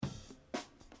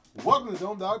Welcome to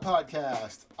the Dawg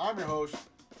Podcast. I'm your host,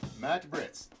 Matt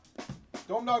Britz.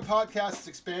 Dawg Podcast is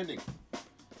expanding.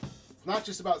 It's not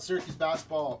just about Syracuse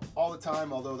basketball all the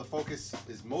time, although the focus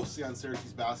is mostly on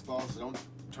Syracuse basketball, so don't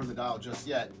turn the dial just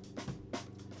yet.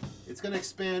 It's going to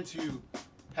expand to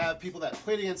have people that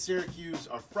played against Syracuse,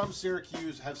 are from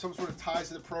Syracuse, have some sort of ties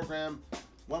to the program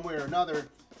one way or another.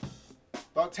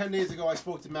 About 10 days ago, I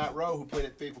spoke to Matt Rowe, who played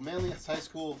at Faithful Manly High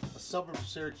School, a suburb of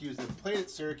Syracuse, that played at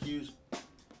Syracuse.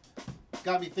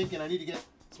 Got me thinking I need to get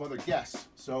some other guests.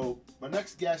 So my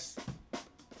next guest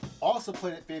also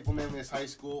played at Faithful Manly High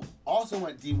School, also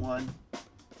went D1.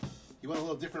 He went a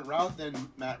little different route than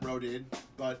Matt Rowe did,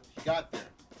 but he got there.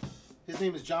 His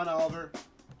name is John Oliver.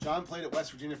 John played at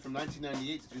West Virginia from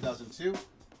 1998 to 2002,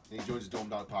 and he joins the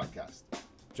Dawg Podcast.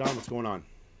 John, what's going on?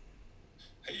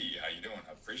 Hey, how you doing?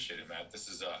 I appreciate it, Matt. This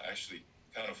is actually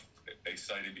kind of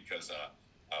exciting because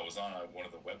I was on one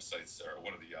of the websites or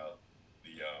one of the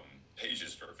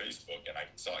pages for Facebook, and I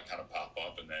saw it kind of pop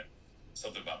up, and then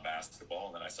something about basketball,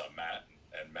 and then I saw Matt,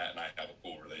 and Matt and I have a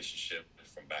cool relationship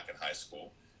from back in high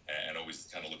school, and always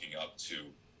kind of looking up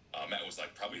to Matt was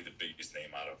like probably the biggest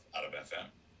name out of FM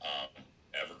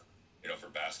ever, for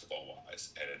basketball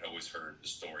wise, and I'd always heard the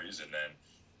stories, and then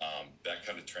that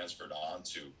kind of transferred on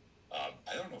to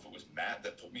I don't know if it was Matt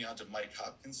that put me onto Mike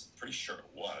Hopkins. I'm pretty sure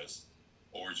it was,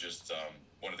 or just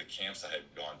one of the camps I had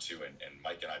gone to, and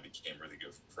Mike and I became really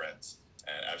good friends,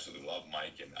 and absolutely love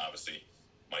Mike. And obviously,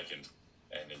 Mike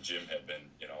and Jim had been,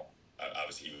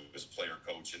 obviously he was player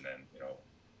coach, and then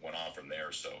went on from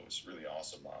there. So it was really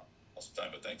awesome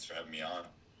time. But thanks for having me on.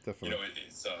 Definitely.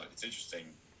 It's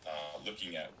interesting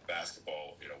looking at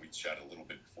basketball. We chatted a little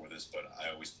bit before this, but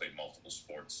I always played multiple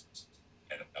sports,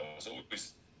 and I was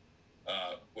always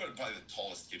probably the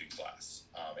tallest kid in class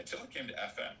until I came to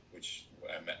FM, which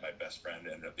I met my best friend,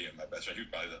 ended up being my best friend. He was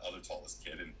probably the other tallest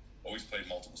kid, and always played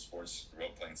multiple sports. Grew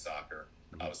up playing soccer,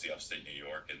 obviously upstate New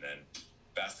York, and then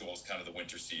basketball is kind of the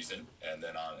winter season, and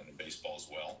then on and baseball as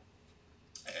well.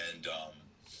 And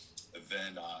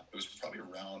then it was probably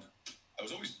around. I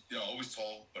was always always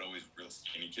tall, but always real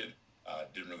skinny kid.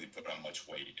 Didn't really put on much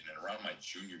weight, and then around my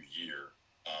junior year,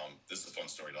 this is a fun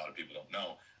story. A lot of people don't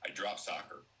know. I dropped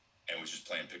soccer and was just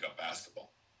playing pickup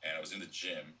basketball. And I was in the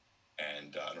gym,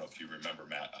 and I don't know if you remember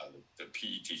Matt, the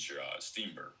PE teacher,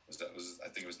 Steenberg. I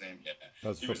think it was his name? Yeah. That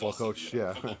was football coach,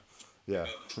 yeah. Yeah.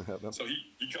 So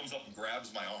he comes up and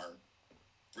grabs my arm.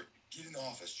 Get in the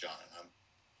office, John.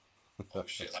 I'm, oh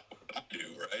shit, like what I do,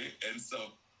 right? And so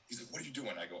he's like, what are you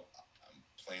doing? I go, I'm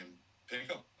playing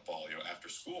pickup ball, after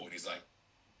school. And he's like,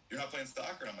 you're not playing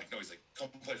soccer? And I'm like, no. He's like, come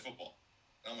play football.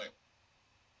 And I'm like,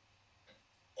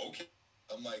 okay.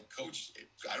 I'm like, Coach,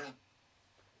 I don't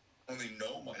really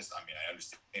know I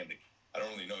understand it. I don't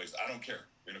really know. I don't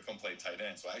care. You're going to come play tight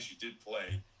end. So I actually did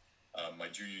play my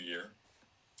junior year.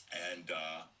 And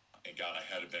God, I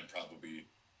had been probably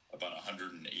about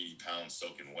 180 pounds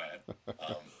soaking wet.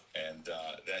 And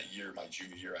that year, my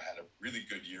junior year, I had a really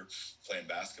good year playing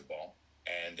basketball.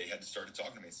 And they had started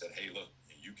talking to me and said, hey, look,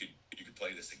 you could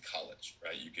play this in college,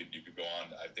 right? You could go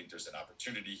on. I think there's an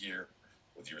opportunity here.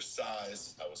 With your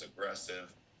size, I was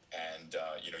aggressive, and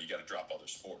you got to drop other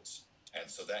sports. And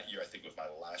so that year, I think was my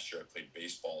last year, I played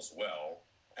baseball as well.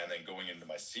 And then going into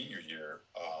my senior year,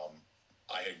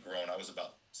 I had grown. I was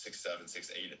about 6'7",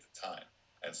 6'8" at the time,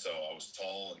 and so I was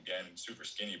tall again, super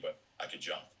skinny, but I could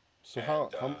jump. So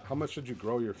how much did you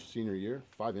grow your senior year?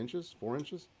 5 inches, 4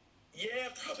 inches? Yeah,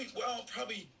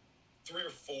 probably 3 or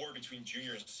 4 between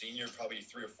junior and senior, probably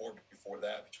 3 or 4 before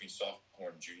that between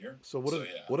sophomore and junior. So what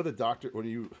did the doctor when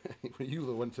you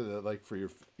went to the for your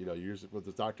years with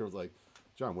the doctor was like,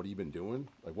 John, what have you been doing?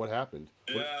 Like, what happened?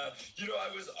 Yeah,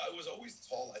 I was always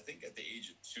tall. I think at the age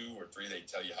of 2 or 3 they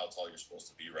tell you how tall you're supposed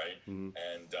to be, right? Mm-hmm.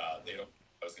 And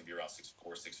I was gonna be around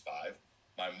 6'4", 6'5".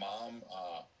 My mom,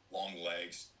 long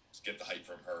legs. Get the height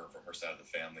from her side of the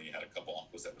family. Had a couple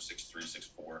uncles that were 6'3",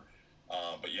 6'4".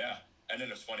 But yeah. And then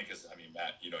it's funny because,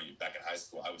 Matt, back in high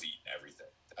school, I was eating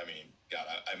everything. God,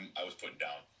 I was putting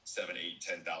down 7, 8,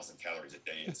 10,000 calories a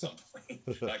day at some point.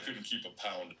 I couldn't keep a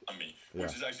pound on me,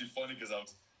 which is actually funny because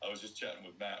I was just chatting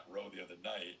with Matt Rowe the other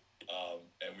night,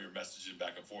 and we were messaging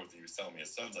back and forth. And he was telling me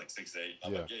his son's like 6'8".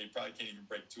 I'm like, yeah, he probably can't even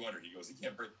break 200. He goes, he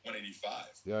can't break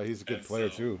 185. Yeah, he's a good player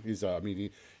too. He's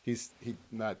he's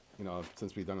Matt.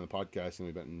 Since we've done the podcast and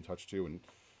we've been in touch too, and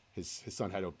his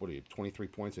son had 23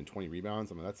 points and 20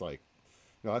 rebounds.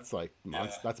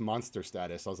 That's monster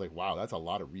status. I was like, wow, that's a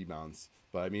lot of rebounds.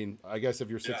 But I guess if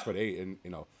you're 6'8" and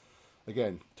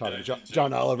again, talking to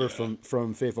John Oliver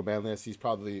from Faithful Manly, he's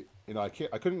probably I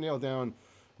couldn't nail down.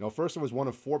 First it was one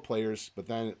of 4 players, but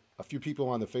then a few people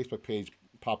on the Facebook page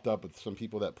popped up with some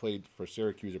people that played for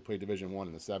Syracuse or played Division One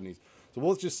in the '70s. So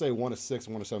we'll just say 1 of 6,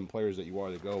 1 of 7 players that you are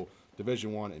to go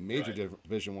Division One and major Right.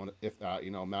 Division One. If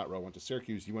Matt Rowe went to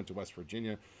Syracuse, you went to West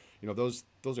Virginia. Those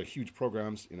are huge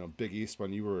programs. Big East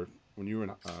when you were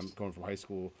going from high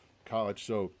school, college.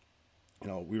 So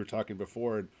we were talking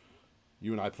before. And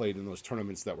you and I played in those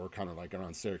tournaments that were kind of like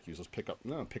around Syracuse, those pickup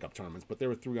tournaments, but they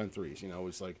were 3-on-3s. It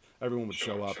was like everyone would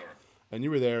show Sure, up, sure. and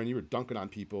you were there and you were dunking on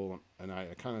people, and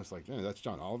I kind of was like, man, that's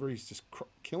John Oliver. He's just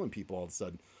killing people all of a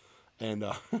sudden, and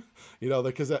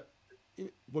because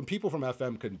when people from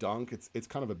FM can dunk, it's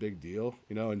kind of a big deal,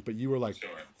 And but you were like Sure.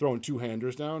 throwing two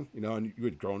handers down, and you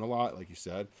had grown a lot, like you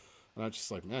said. And I was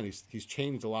just like, man, he's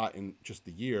changed a lot in just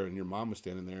the year. And your mom was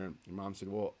standing there, and your mom said,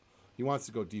 well, he wants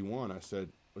to go D1. I said,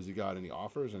 was he got any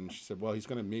offers? And she said, well, he's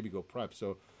going to maybe go prep.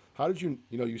 So how did you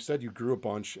said you grew a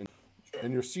bunch. And Sure.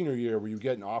 in your senior year, were you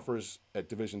getting offers at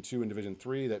Division 2 and Division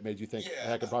 3 that made you think,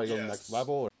 Yeah. I could probably go to the next Yes.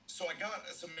 level? Or, So I got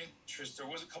some interest. There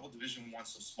was a couple Division One,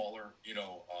 some smaller.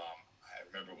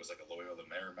 I remember it was like a Loyola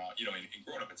Marymount. And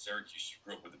growing up in Syracuse, you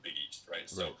grew up with the Big East, right?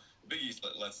 So Right. the Big East,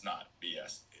 let's not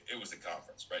BS. It was a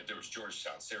conference, right? There was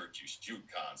Georgetown, Syracuse,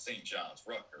 UConn, St. John's,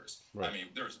 Rutgers. Right. I mean,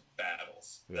 there was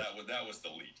battles. Yeah. That was the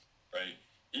league, right?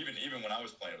 Even when I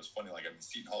was playing, it was funny. Like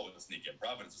Seton Hall would sneak in,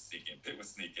 Providence would sneak in, Pitt would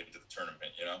sneak into the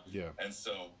tournament, Yeah. And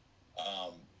so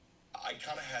I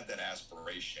kind of had that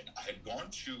aspiration. I had gone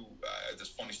to this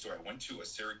funny story. I went to a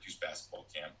Syracuse basketball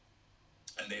camp,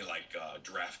 and they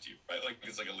draft you, right? Like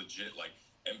it's like a legit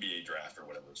NBA draft or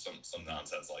whatever, some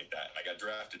nonsense like that. And I got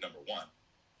drafted number 1.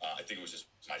 I think it was just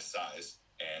my size,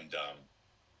 and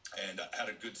I had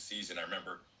a good season. I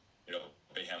remember,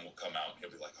 Bayham will come out and he'll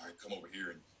be like, "All right, come over here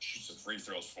and shoot some free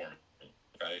throws for me,"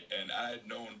 right? And I had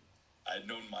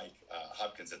known Mike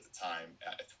Hopkins at the time.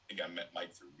 I think I met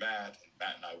Mike through Matt, and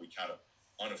Matt and we kind of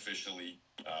unofficially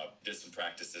did some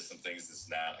practices, some things, this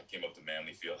and that. I came up to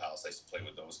Manley Fieldhouse. I used to play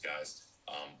with those guys,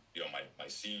 my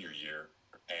senior year.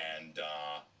 And,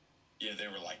 they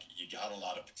were like, you got a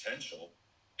lot of potential.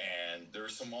 And there were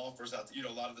some offers out there,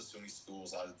 a lot of the SUNY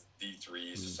schools, a lot of the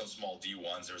D3s, some small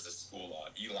D1s. There was this school,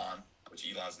 Elon, which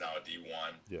Elon's now a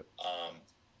D1. Yep.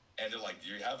 And they're like,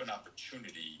 you have an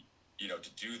opportunity, to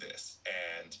do this.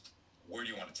 And where do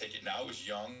you want to take it? Now I was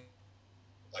young.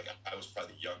 Like I was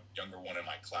probably the younger one in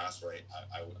my class, right?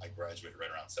 I graduated right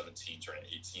around 17, turning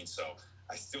 18. So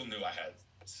I still knew I had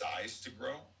size to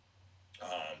grow.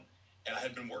 And I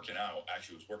had been working out.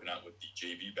 Actually, was working out with the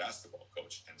JV basketball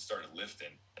coach and started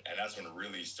lifting. And that's when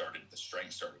the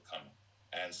strength started coming.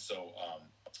 And so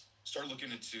started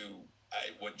looking into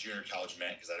what junior college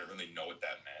meant, because I didn't really know what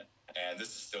that meant. And this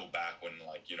is still back when,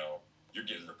 you're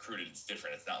getting recruited. It's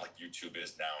different. It's not like YouTube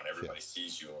is now, and everybody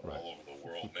sees you all over the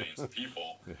world, millions of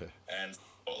people. And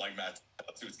like Matt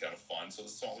too, it's kind of fun. So the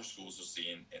smaller schools are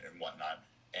seeing and whatnot.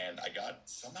 And I got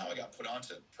put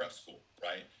onto prep school,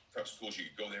 right? Prep schools, you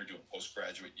could go there, do a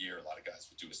postgraduate year. A lot of guys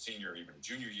would do a senior, even a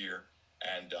junior year,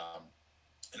 and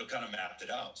kind of mapped it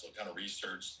out. So kind of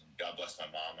researched. And God bless my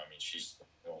mom. I mean, she's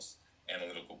the most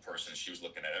analytical person. She was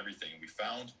looking at everything. We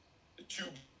found the 2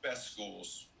 best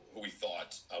schools who we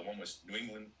thought. One was New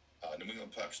England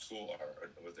Prep School,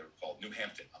 or what they were called, New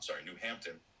Hampton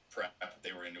Prep.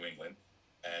 They were in New England,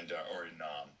 and or in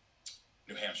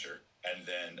New Hampshire, and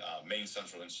then Maine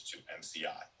Central Institute,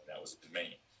 MCI, and that was in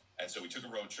Maine. And so we took a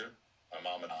road trip, my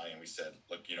mom and I, and we said,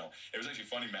 look, it was actually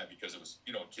funny, Matt, because it was,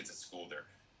 kids at school,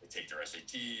 they take their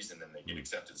SATs, and then they get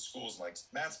accepted to schools. Like,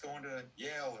 Matt's going to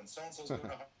Yale, and so-and-so's going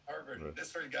to Harvard, and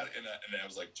this already got it. And I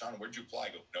was like, John, where'd you apply? I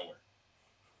go, nowhere.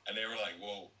 And they were like,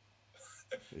 whoa,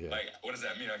 like, what does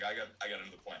that mean? Like, I got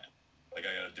another plan. Like,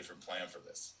 I got a different plan for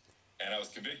this. And I was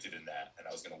convicted in that, and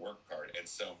I was going to work hard. And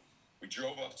so we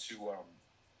drove up to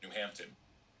New Hampton.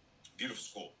 Beautiful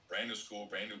school, brand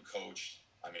new coach.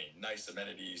 I mean, nice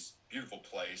amenities, beautiful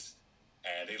place.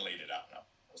 And they laid it out. And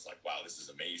I was like, wow, this is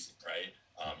amazing, right?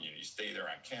 You stay there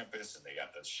on campus, and they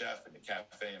got the chef and the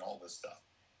cafe and all this stuff.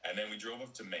 And then we drove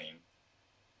up to Maine,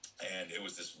 and it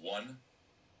was this one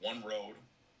road,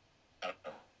 I don't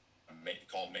know,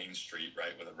 called Main Street,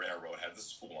 right, with a railroad, had the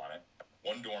school on it,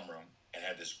 one dorm room, and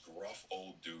had this gruff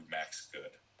old dude, Max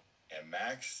Good. And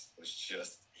Max was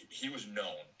he was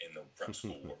known in the prep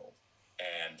school world.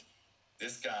 And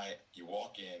this guy, you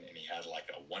walk in, and he had like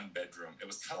a 1-bedroom. It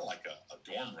was kind of like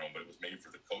a dorm room, but it was made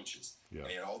for the coaches. Yeah. And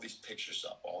he had all these pictures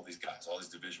up, all these guys, all these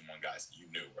Division I guys that you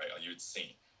knew, right? You had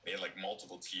seen. And he had like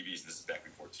multiple TVs. And this is back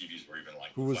before TVs were even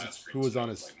like flat screens. Who was on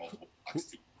his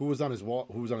who was on his wall?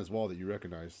 Who was on his wall that you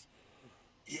recognized?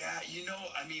 Yeah,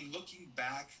 I mean, looking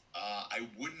back, I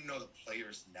wouldn't know the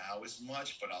players now as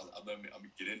much, but I'll let me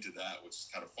get into that, which is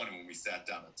kind of funny when we sat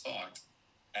down and talked.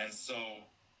 And so,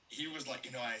 he was like,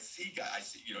 I see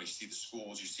guys, you see the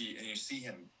schools, you see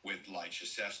him with like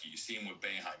Krzyzewski, you see him with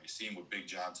Boeheim, you see him with Big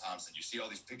John Thompson, you see all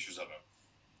these pictures of him.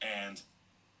 And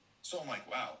so I'm like,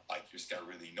 wow, like this guy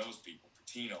really knows people,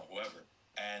 Patino, whoever.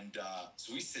 And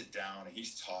so we sit down and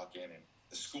he's talking and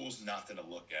the school's nothing to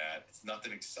look at. It's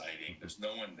nothing exciting. There's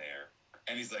no one there.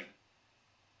 And he's like,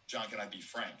 John, can I be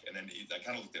frank? And then I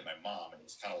kind of looked at my mom and it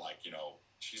was kind of like,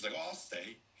 she's like, oh, I'll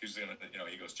stay. He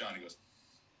goes, John,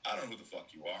 I don't know who the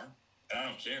fuck you are. And I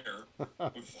don't care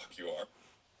who the fuck you are.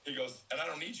 He goes, and I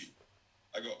don't need you.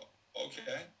 I go,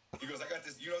 okay. He goes, I got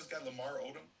this, this guy Lamar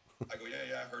Odom? I go,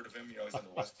 yeah, I heard of him. He's on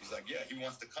the West. He's like, yeah, he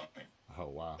wants to come here. Oh,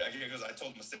 wow. He goes, I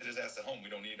told him to sit his ass at home.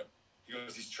 We don't need him. He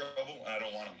goes, he's trouble, and I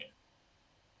don't want him here.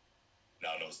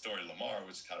 Now, I know the story of Lamar,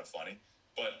 which is kind of funny.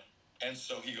 And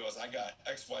so he goes, I got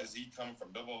XYZ coming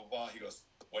from blah, blah, blah. He goes,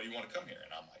 why do you want to come here?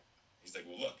 And I'm like, he's like,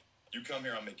 well, look, you come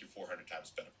here, I'll make you 400 times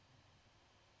better.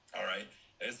 All right?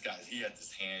 And this guy, he had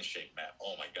this handshake, man.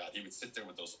 Oh, my God. He would sit there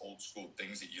with those old school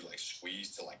things that you, like,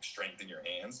 squeeze to, like, strengthen your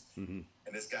hands. Mm-hmm.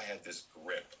 And this guy had this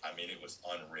grip. I mean, it was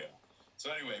unreal. So,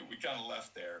 anyway, we kind of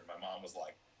left there. My mom was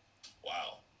like,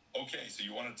 wow. Okay, so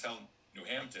you want to tell New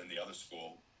Hampton, the other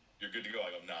school, you're good to go?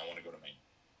 I go, no, I want to go to Maine.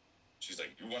 She's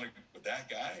like, you want to with that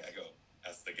guy? I go,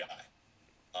 that's the guy.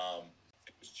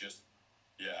 It was just,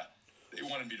 yeah. They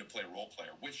wanted me to play role player,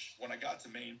 which when I got to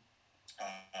Maine,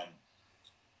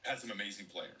 had some amazing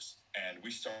players. And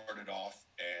we started off,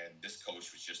 and this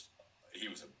coach was he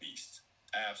was a beast,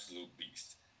 absolute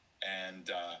beast.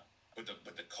 And but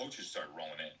the coaches started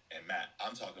rolling in. And Matt,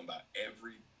 I'm talking about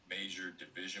every major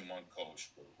Division I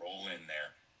coach would roll in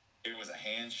there. It was a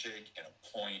handshake and a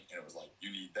point, and it was like,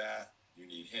 you need that, you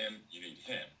need him, you need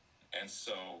him. And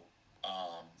so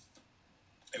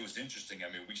it was interesting.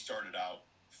 I mean, we started out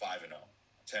 5-0,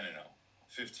 10-0,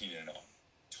 15-0,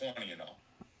 20-0.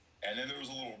 And then there was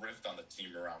a little rift on the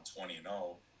team around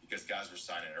 20-0 because guys were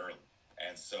signing early.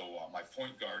 And so my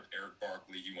point guard, Eric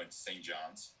Barkley, he went to St.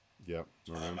 John's. Yep.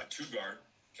 My two guard,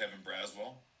 Kevin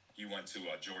Braswell, he went to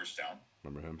Georgetown.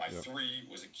 Remember him? My three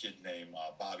was a kid named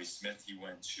Bobby Smith. He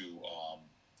went to,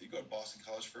 did he go to Boston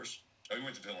College first? No, he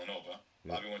went to Villanova.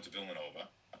 Yep. Bobby went to Villanova.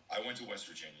 I went to West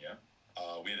Virginia.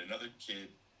 We had another kid,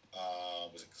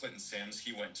 was it Clinton Sims?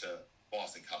 He went to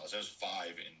Boston College. There was 5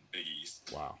 in Big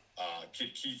East. Wow.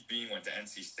 Kid Keith Bean went to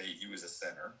NC State. He was a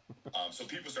center. So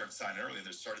people started signing early, and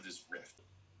there started this rift.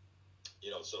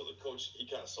 So the coach, he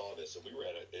kind of saw this, and we were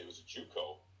it was a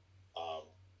JUCO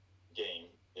game.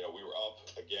 We were up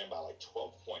again by like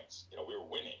 12 points. We were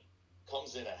winning.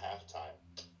 Comes in at halftime,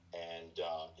 and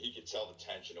he could tell the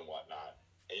tension and whatnot.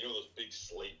 And those big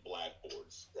slate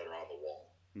blackboards that are on the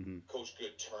wall. Mm-hmm. Coach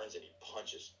Good turns and he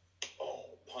punches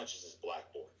his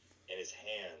blackboard, and his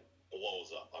hand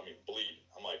blows up. I mean, bleeding.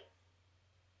 I'm like,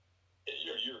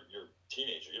 you're a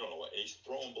teenager. You don't know what. And he's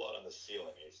throwing blood on the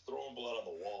ceiling. He's throwing blood on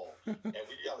the wall. And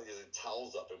we got his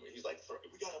towels up, and he's like,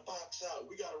 we got to box out.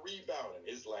 We got to rebound. And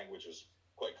his language was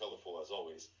quite colorful as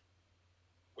always.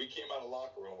 We came out of the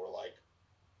locker room. We're like,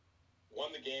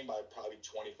 won the game by probably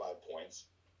 25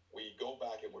 points. We go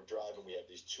back and we're driving. We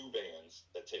have these 2 vans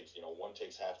that takes, one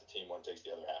takes half the team, one takes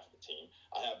the other half of the team.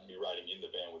 I happen to be riding in the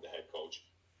van with the head coach.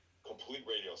 Complete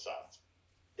radio silence.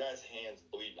 Guy's hands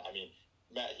bleeding. I mean,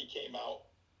 Matt, he came out,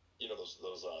 those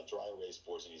dry erase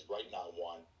boards, and he's writing on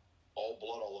one, all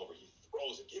blood all over. He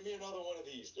throws it. Give me another one of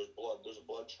these. There's blood. There's a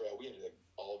blood trail. We had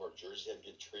all of our jerseys had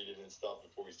to get treated and stuff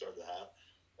before we started the half.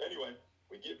 Anyway,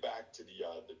 we get back to the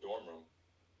dorm room,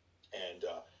 and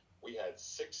we had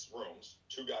 6 rooms,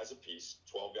 2 guys apiece,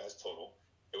 12 guys total.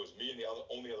 It was me and the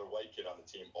only other white kid on the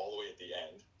team all the way at the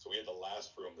end. So we had the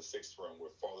last room, the 6th room. We're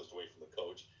farthest away from the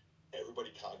coach.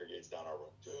 Everybody congregates down our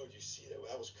room. Dude, you see that?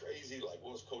 That was crazy. Like,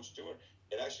 what was coach doing?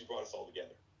 It actually brought us all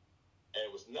together. And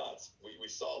it was nuts. We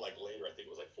saw, like, later, I think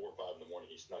it was like 4 or 5 in the morning,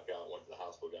 he snuck out, went to the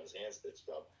hospital, got his hand stitched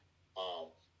up.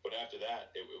 But after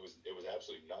that, it was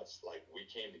absolutely nuts. Like, we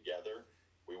came together.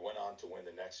 We went on to win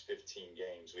the next 15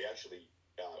 games. We actually,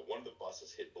 one of the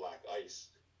buses hit black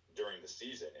ice during the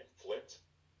season and flipped,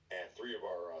 and 3 of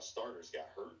our starters got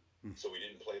hurt. So we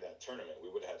didn't play that tournament.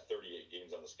 We would have had 38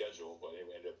 games on the schedule, but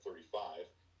we ended up 35.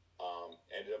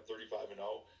 Ended up 35-0.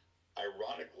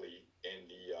 Ironically, in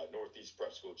the Northeast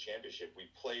Prep School Championship, we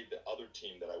played the other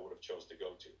team that I would have chose to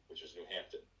go to, which was New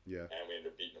Hampton. Yeah. And we ended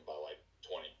up beating them by like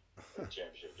 20 in the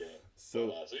championship game.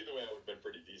 So either way, it would have been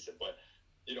pretty decent. But,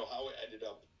 how it ended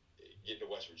up getting to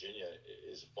West Virginia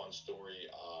is a fun story.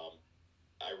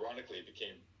 Ironically, it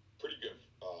became pretty good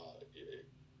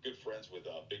friends with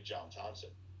Big John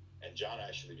Thompson. And John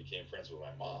actually became friends with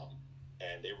my mom,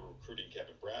 and they were recruiting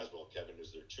Kevin Braswell. Kevin was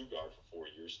their 2 guard for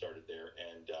 4 years, started there,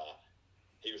 and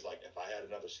he was like, if I had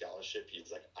another scholarship,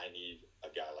 he's like, I need a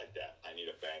guy like that. I need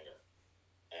a banger.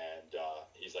 And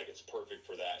he's like, it's perfect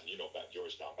for that. And you know, back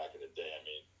Georgetown back in the day, I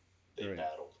mean, they Right.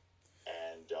 battled.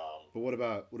 And But what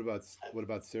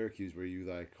about Syracuse? Were you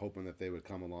like hoping that they would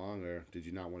come along, or did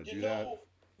you not want to you do that? know,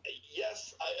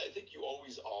 yes, I think you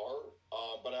always are.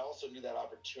 But I also knew that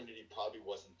opportunity probably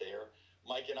wasn't there.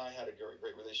 Mike and I had a great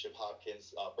relationship.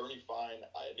 Hopkins, Bernie Fine,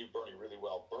 I knew Bernie really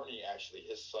well. Bernie, actually,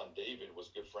 his son David was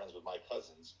good friends with my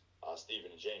cousins, Stephen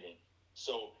and Jamie.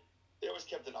 So they always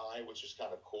kept an eye, which was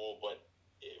kind of cool, but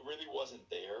it really wasn't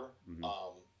there. Mm-hmm.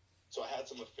 So I had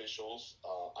some officials.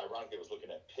 Ironically, I was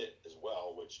looking at Pitt as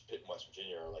well, which Pitt and West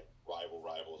Virginia are like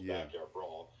rivals, Yeah. backyard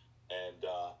brawl. And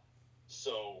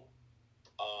so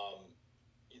um,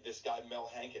 this guy Mel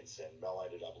Hankinson. Mel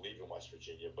ended up leaving West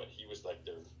Virginia, but he was like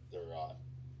their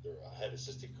head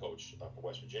assistant coach for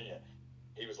West Virginia.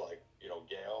 He was like, you know,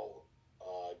 Gale,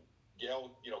 you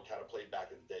know, kind of played back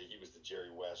in the day. He was the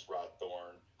Jerry West, Rod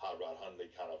Thorne, Hot Rod Hundley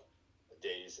kind of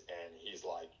days, and he's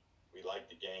like, we like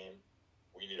the game,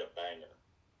 we need a banger.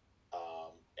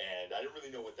 And I didn't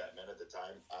really know what that meant at the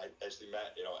time. I actually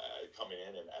met, you know, coming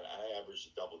in, and I averaged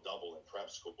a double in prep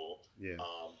school, Yeah.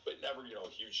 but never, you know,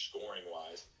 huge scoring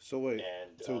wise. So wait.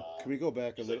 And So can we go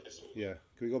back a little? like, Yeah.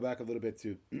 Can we go back a little bit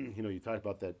to you know you talked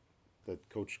about that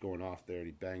coach going off there and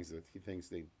he bangs it. He thinks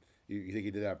they. You think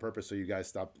he did that on purpose so you guys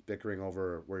stopped bickering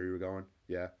over where you were going?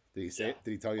 Yeah. Did he say? yeah.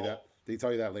 Did he tell you that? Did he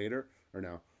tell you that later or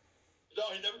no? No,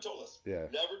 he never told us.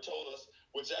 Yeah. Never told us.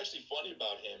 What's actually funny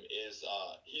about him is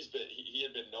he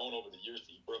had been known over the years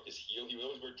that he broke his heel. He would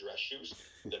always wear dress shoes,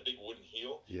 that big wooden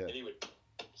heel, Yeah. and he would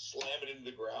slam it into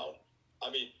the ground. I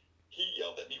mean, he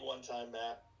yelled at me one time,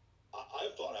 Matt. I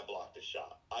thought I blocked a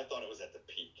shot. I thought it was at the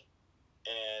peak,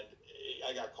 and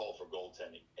I got called for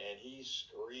goaltending, and he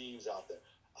screams out there,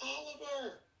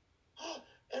 Oliver,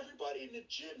 everybody in the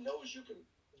gym knows you can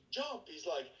jump. He's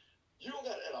like, you don't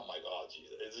got, and I'm like, oh, Jesus,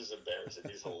 this is embarrassing.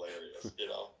 He's hilarious, you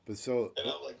know? But so. And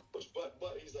I'm like,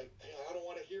 but he's like, hey, I don't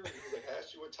want to hear it. He's like, I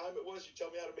asked you what time it was. You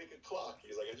tell me how to make a clock.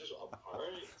 He's like, all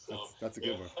right. So That's a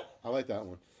good one. I like that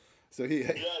one. So he.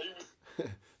 Yeah, he was.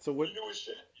 So what? He knew his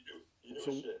shit. He knew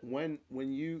So his shit.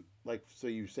 when you like, so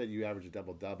you said you averaged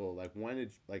a double. Like when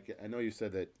did, like, I know you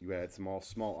said that you had small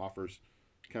offers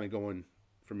kind of going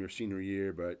from your senior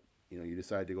year, but you know you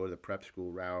decided to go to the prep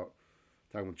school route.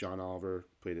 Talking with John Oliver,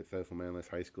 played at Fayetteville Manlius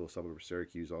High School, suburb of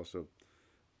Syracuse, also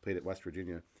played at West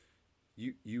Virginia.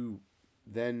 You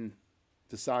then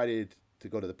decided to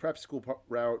go to the prep school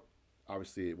route.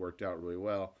 Obviously, it worked out really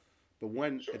well. But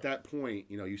when Sure. at that point,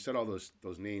 you know, you said all those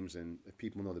names, and if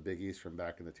people know the Big East from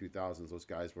back in the 2000s, those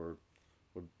guys were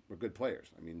good players.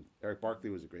 I mean, Eric Barkley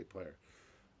was a great player.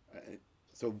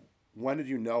 So when did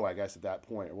you know, I guess, at that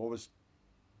point, or what was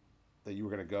that you were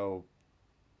going to go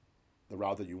the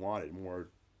route that you wanted, more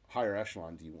higher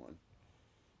echelon D1?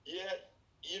 Yeah,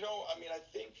 you know, I mean, I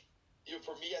think, you know,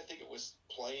 for me, I think it was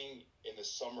playing in the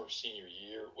summer of senior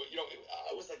year. Well, you know,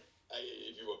 I was like,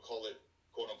 if you would call it,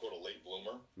 quote unquote, a late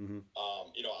bloomer. Mm-hmm.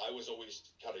 You know, I was always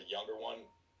kind of younger one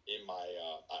in my,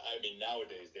 I mean,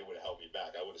 nowadays they would have held me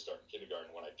back. I would have started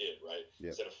kindergarten when I did, right?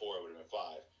 Yep. Instead of 4, I would have been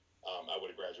 5. I would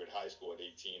have graduated high school at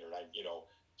 18 or 9, you know.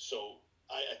 So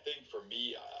I think for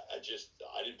me, I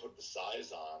didn't put the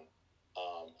size on.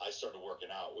 I started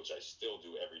working out, which I still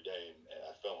do every day, and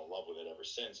I fell in love with it ever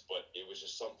since. But it was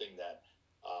just something that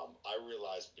I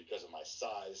realized because of my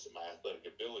size and my athletic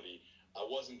ability, I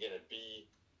wasn't going to be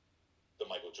the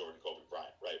Michael Jordan, Kobe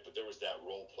Bryant, right? But there was that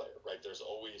role player, right? There's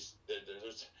always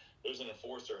there's an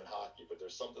enforcer in hockey, but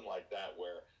there's something like that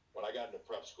where when I got into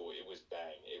prep school, it was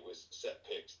bang, it was set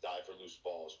picks, dive for loose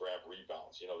balls, grab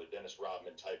rebounds, you know, the Dennis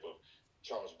Rodman type of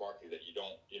Charles Barkley that you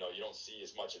don't see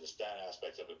as much of the stat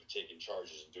aspects of it, but taking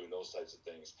charges and doing those types of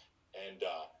things. And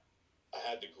I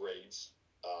had the grades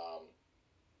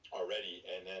already,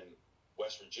 and then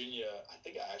West Virginia, I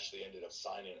think I actually ended up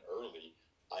signing early.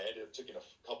 I ended up taking a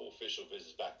couple official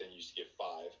visits. Back then, you used to get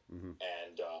 5, Mm-hmm.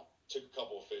 and took a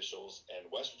couple officials. And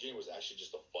West Virginia was actually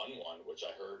just a fun one, which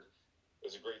I heard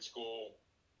was a great school,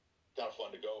 kind of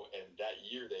fun to go. And that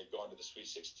year, they had gone to the Sweet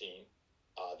 16.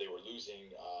 They were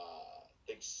losing, I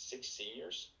think, 6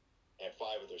 seniors and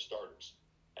 5 of their starters.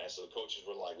 And so the coaches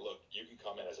were like, look, you can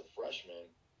come in as a freshman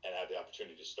and have the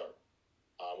opportunity to start,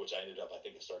 which I ended up, I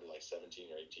think I started like 17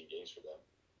 or 18 games for them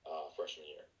freshman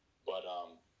year. But,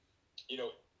 you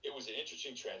know, it was an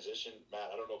interesting transition, Matt.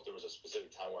 I don't know if there was a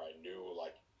specific time where I knew,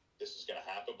 like, this was going to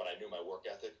happen, but I knew my work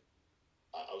ethic.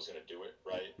 I was going to do it,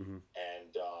 right? Mm-hmm.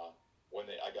 And when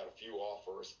I got a few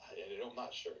offers, and I'm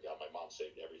not sure, God, my mom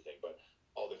saved everything, but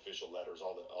all the official letters,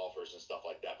 all the offers and stuff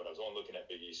like that. But I was only looking at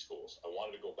Big East schools. I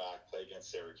wanted to go back, play against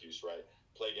Syracuse, right?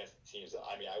 Play against the teams that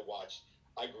I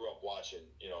grew up watching,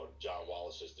 John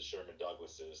Wallace's, the Sherman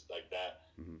Douglases, like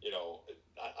that. Mm-hmm.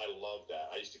 I love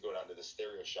that. I used to go down to the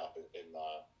stereo shop in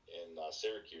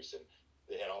Syracuse, and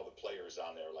they had all the players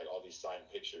on there, like all these signed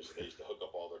pictures, and they used to hook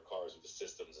up all their cars with the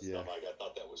systems and stuff. Like, I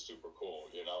thought that was super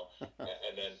cool,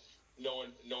 and then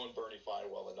knowing Bernie Fine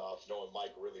well enough, knowing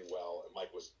Mike really well, and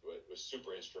Mike was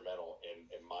super instrumental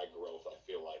in my growth. I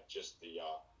feel like just the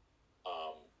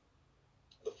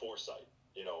foresight,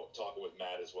 talking with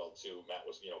Matt as well too. Matt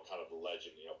was kind of the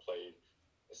legend, played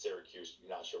at Syracuse.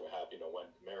 Not sure what happened,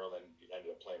 went to Maryland,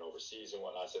 ended up playing overseas and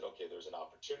whatnot. I said, okay, there's an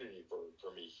opportunity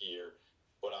for me here,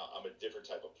 but I'm a different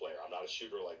type of player. I'm not a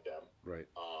shooter like them, right?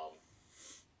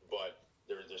 But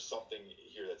there's something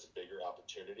here that's a bigger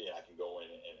opportunity, and I can go in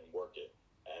and work it.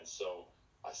 And so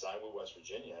I signed with West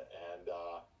Virginia, and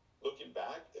looking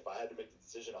back, if I had to make the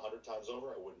decision 100 times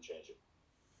over, I wouldn't change it.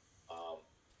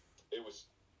 It was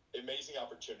an amazing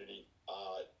opportunity.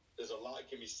 There's a lot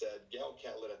can be said. Gail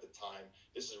Catlett at the time,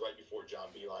 this is right before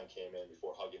John Beeline came in,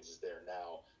 before Huggins is there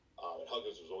now. And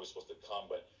Huggins was always supposed to come,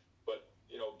 but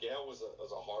Gail was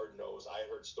a hard nose. I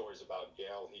heard stories about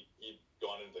Gail. He'd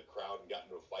gone into the crowd and got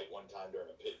into a fight one time during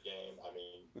a pit game. I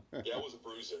mean, Gail was a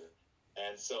bruiser,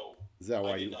 and so is that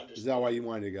why you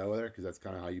wanted to go there? Because that's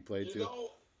kind of how you played too.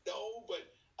 No, but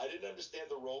I didn't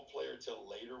understand the role player till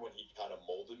later when he kind of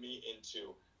molded me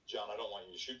into, John, I don't want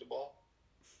you to shoot the ball.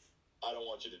 I don't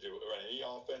want you to run any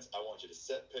offense. I want you to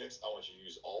set picks. I want you to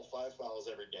use all 5 fouls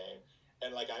every game.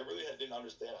 And I really didn't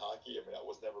understand hockey. I mean, I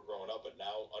was never growing up, but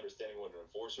now understanding what an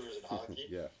enforcer is in hockey,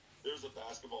 there's a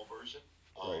basketball version.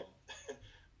 Right.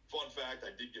 Fun fact,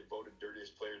 I did get voted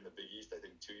dirtiest player in the Big East, I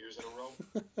think 2 years in a row.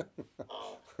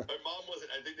 My mom wasn't,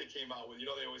 I think they came out with,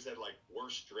 they always had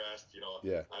worst dressed,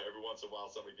 every once in a while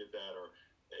somebody get that, or,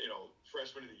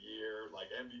 freshman of the year,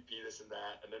 MVP, this and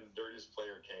that. And then the dirtiest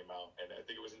player came out, and I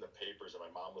think it was in the papers, and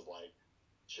my mom was like,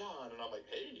 John, and I'm like,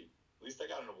 hey, at least I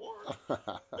got an award.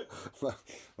 Well,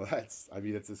 it's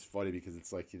just funny because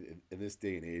it's like in this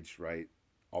day and age, right?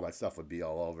 All that stuff would be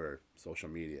all over social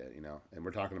media, and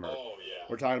we're talking about,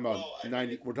 we're talking about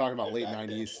late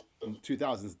 90s,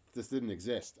 2000s. This didn't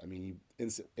exist. I mean,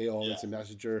 instant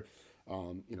messenger,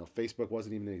 Facebook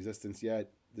wasn't even in existence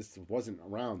yet. This wasn't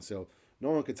around, so no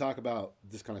one could talk about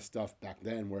this kind of stuff back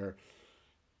then. Where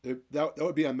that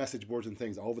would be on message boards and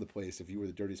things all over the place if you were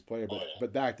the dirtiest player.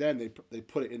 But back then they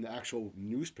put it in the actual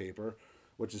newspaper,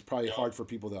 which is probably hard for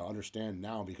people to understand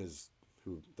now because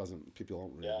people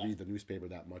don't really read the newspaper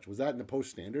that much. Was that in the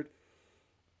Post Standard?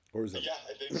 Or is it? Yeah,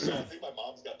 I think so. I think my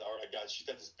mom's got the art. She's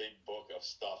got this big book of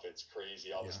stuff. It's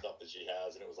crazy, all the stuff that she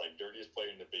has, and it was dirtiest player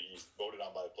in the Big East, voted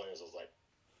on by the players. I was like,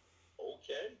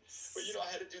 okay, but I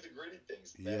had to do the gritty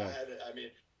things. Man. I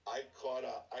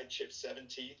chipped 7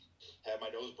 teeth, had my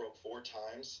nose broke 4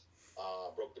 times,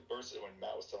 broke the burst when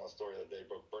Matt was telling a story the other day,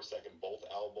 broke burst second, both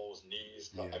elbows,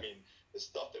 knees. I mean, the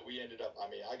stuff that we ended up. I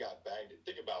mean, I got banged.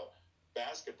 Think about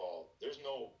basketball. There's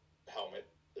no helmet.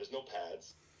 There's no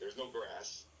pads. There's no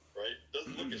grass. Right?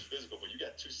 Doesn't look as physical, but you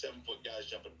got 2 7-foot guys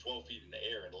jumping 12 feet in the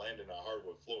air and landing on a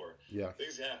hardwood floor. Yeah,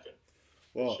 things happen.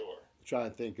 Well, for sure. I'm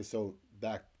trying to think. So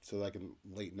in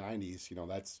late 90s,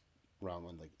 that's around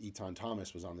when Eton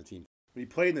Thomas was on the team. When you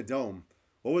played in the Dome,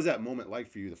 what was that moment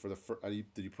like for you?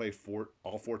 Did you play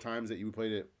all 4 times that you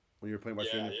played it when you were playing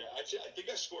West Virginia? Yeah. Actually, I think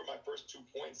I scored my first 2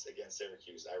 points against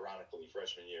Syracuse. Ironically,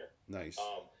 freshman year. Nice.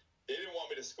 They didn't want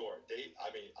me to score.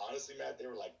 Honestly, Matt, they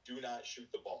were like, "Do not shoot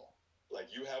the ball.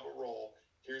 You have a role.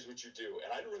 Here's what you do."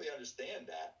 And I didn't really understand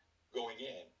that going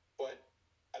in, but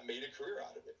I made a career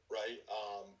out of it, right?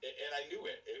 And I knew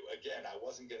it. Again, I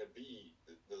wasn't going to be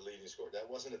the leading scorer. That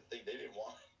wasn't a thing. They didn't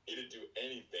want me to do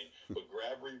anything but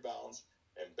grab rebounds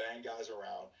and bang guys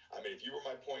around. I mean, if you were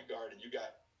my point guard and you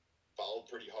got fouled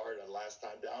pretty hard on the last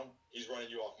time down, he's running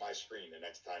you off my screen the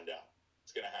next time down.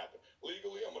 It's going to happen.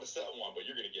 Legally, I'm going to set one, but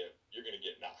you're going to get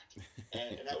knocked.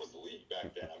 And that was the league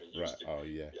back then. I mean,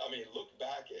 look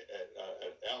back at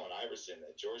Allen Iverson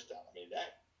at Georgetown. I mean,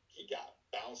 he got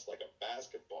bounced like a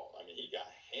basketball. I mean, he got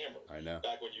hammered. I know.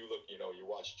 Back when you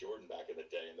watched Jordan back in the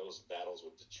day and those battles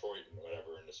with Detroit and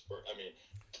whatever in the Spurs. I mean,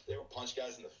 they would punch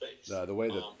guys in the face. The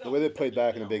way they played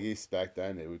back in the Big East back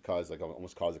then, it would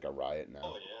almost cause a riot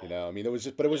now. Oh, yeah. I mean, it was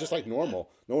just like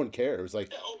normal. No one cared. It was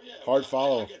hard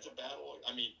follow. I get to battle.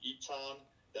 I mean, Eton,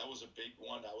 that was a big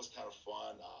one. That was kind of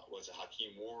fun. Was it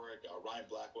Hakeem Warwick? Ryan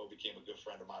Blackwell became a good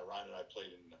friend of mine. Ryan and I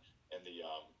played in the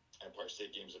Empire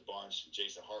State Games a bunch.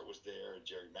 Jason Hart was there.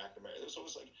 Jerry McNamara. It was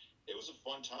a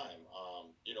fun time.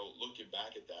 Looking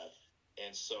back at that.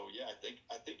 And so I think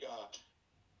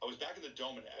I was back in the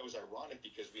Dome, and it was ironic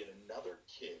because we had another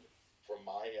kid from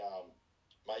my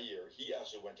year. He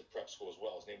actually went to prep school as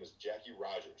well. His name was Jackie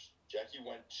Rogers. Jackie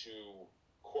went to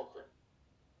Corcoran,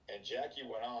 and Jackie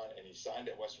went on and he signed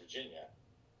at West Virginia,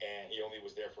 and he only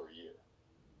was there for a year.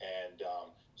 And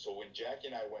so when Jackie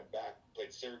and I went back,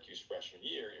 played Syracuse freshman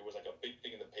year, it was like a big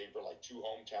thing in the paper, like two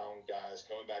hometown guys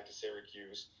coming back to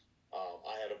Syracuse.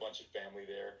 I had a bunch of family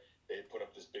there. They had put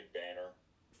up this big banner.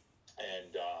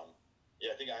 And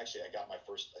yeah, I think I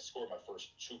scored my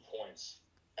first 2 points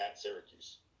at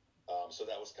Syracuse. So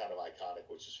that was kind of iconic,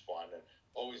 which is fun. And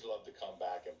always loved to come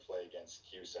back and play against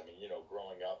Cuse. I mean,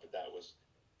 growing up, that was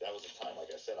a time, like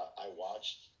I said, I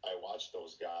watched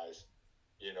those guys,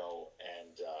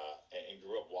 and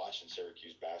grew up watching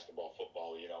Syracuse basketball,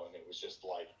 football, and it was just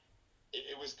like,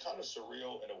 it was kind of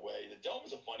surreal in a way. The Dome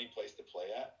is a funny place to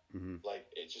play at. Mm-hmm. Like,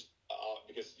 it's just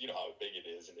because you know how big it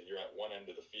is, and then you're at one end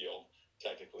of the field.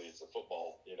 Technically, it's a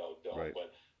football, dome, Right. but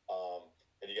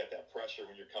and you got that pressure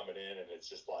when you're coming in, and it's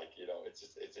just like,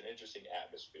 it's an interesting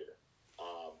atmosphere.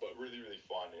 But really, really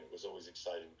fun, and it was always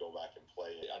exciting to go back and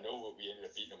play. I know we ended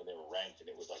up beating them when they were ranked, and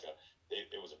it was like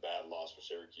it was a bad loss for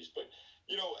Syracuse. But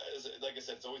like I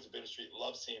said, it's always a bittersweet.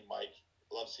 Love seeing Mike,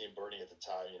 love seeing Bernie at the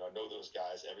time. I know those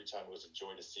guys. Every time it was a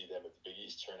joy to see them at the Big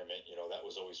East tournament. That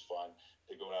was always fun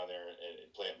to go down there and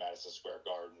play at Madison Square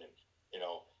Garden, and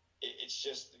it's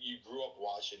just, you grew up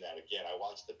watching that. Again, I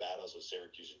watched the battles with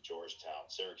Syracuse and Georgetown,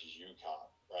 Syracuse, UConn,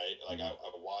 right? Like, Mm-hmm.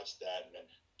 I watched that, and then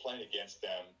playing against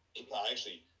them, we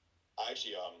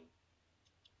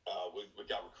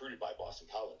got recruited by Boston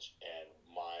College, and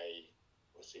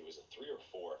let's see, it was a 3 or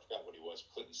 4, I forgot what he was,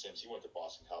 Clinton Sims, he went to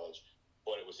Boston College,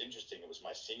 but it was interesting, it was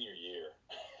my senior year,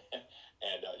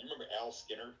 and you remember Al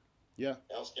Skinner? Yeah.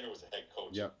 Al Skinner was the head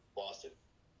coach Yeah. of Boston.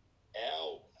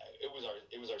 Al, it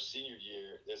was our senior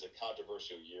year. There's a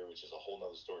controversial year, which is a whole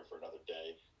nother story for another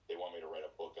day. They want me to write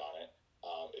a book on it.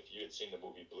 If you had seen the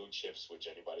movie Blue Chips, which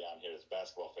anybody on here is a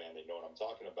basketball fan, they know what I'm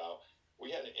talking about.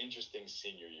 We had an interesting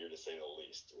senior year, to say the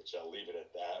least, which I'll leave it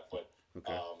at that. But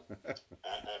Okay.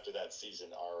 after that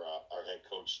season, our head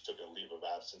coach took a leave of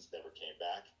absence, never came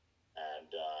back,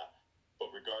 and but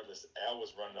regardless, Al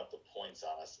was running up the points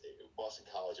on us. Boston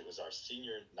College, it was our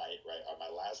senior night, right?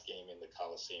 My last game in the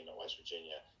Coliseum in West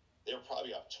Virginia. They were probably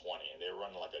up 20, and they were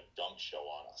running like a dunk show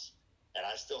on us. And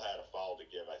I still had a foul to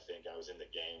give, I think. I was in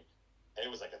the game. And it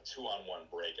was like a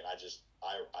 2-on-1 break, and I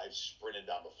sprinted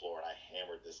down the floor, and I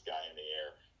hammered this guy in the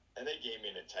air. And they gave me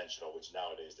an intentional, which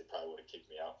nowadays they probably would have kicked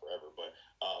me out forever. But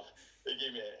they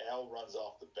gave me an Al runs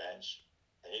off the bench,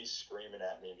 and he's screaming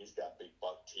at me, and he's got big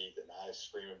buck teeth, and I'm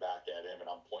screaming back at him, and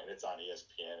I'm pointing. It's on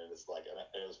ESPN, and it's like, and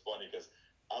it was funny because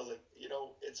I was like,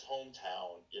 it's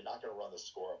hometown. You're not going to run the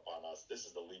score up on us. This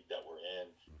is the league that we're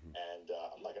in, and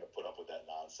I'm not going to put up with that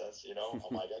nonsense. I'm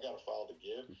like, I got a foul to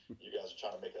give. You guys are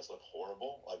trying to make us look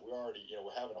horrible. Like, we're already,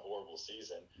 we're having a horrible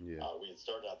season. Yeah. We had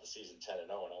started out the season 10-0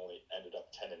 and only ended up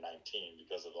 10-19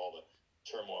 because of all the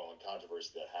turmoil and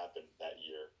controversy that happened that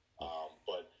year.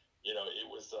 But it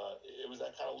was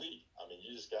that kind of league. I mean,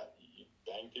 you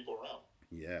bang people around.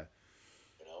 Yeah.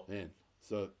 Man,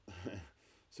 so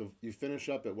so you finish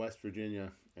up at West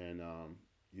Virginia, and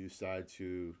you decide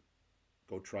to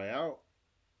go try out.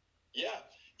 Yeah.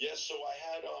 So I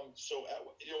had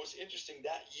it's interesting.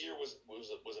 That year was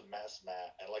a mess,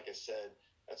 Matt. And like I said,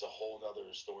 that's a whole nother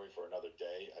story for another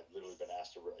day. I've literally been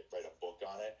asked to write a book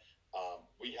on it.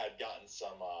 We had gotten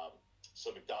some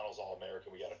McDonald's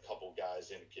All-American. We got a couple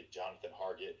guys in, a kid Jonathan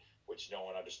Hargett, which no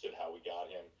one understood how we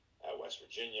got him at West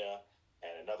Virginia,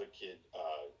 and another kid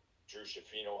Drew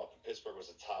Shafino up in Pittsburgh was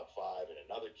a top 5, and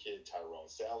another kid Tyrone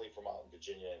Sally from out in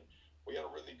Virginia. And we had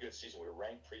a really good season. We were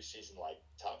ranked preseason like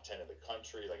top 10 in the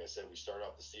country. Like I said, we started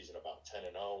off the season about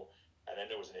 10-0, and then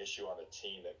there was an issue on the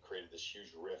team that created this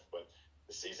huge rift. But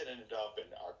the season ended up, and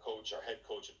our head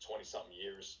coach of 20-something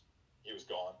years, he was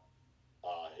gone.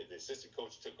 The assistant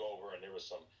coach took over, and there was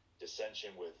some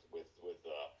dissension with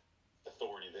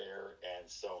authority there. And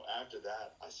so after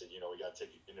that, I said, we got to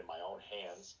take it into my own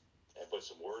hands and put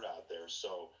some word out there.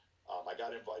 So I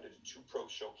got invited to 2 pro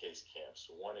showcase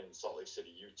camps, one in Salt Lake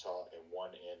City, Utah, and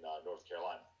one in North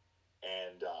Carolina.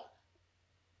 And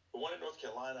the one in North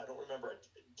Carolina, I don't remember, I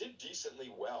did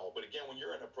decently well. But again, when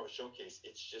you're in a pro showcase,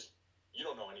 it's just, you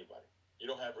don't know anybody. You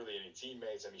don't have really any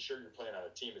teammates. I mean, sure, you're playing on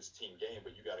a team, it's a team game,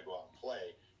 but you got to go out and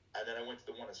play. And then I went to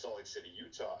the one in Salt Lake City,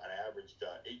 Utah, and I averaged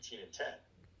 18 and 10.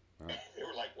 They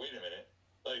were like, wait a minute,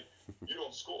 like, you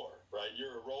don't score. right?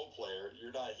 You're a role player.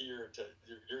 You're not here to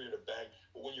you're here to bang.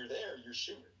 But when you're there, you're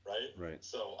shooting, right? Right.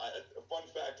 So, a fun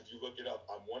fact: if you look it up,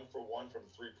 I'm 1 for 1 from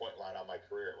the 3 point line on my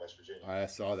career at West Virginia. I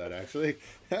saw that actually.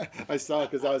 I saw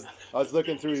it because I was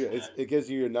looking through. It gives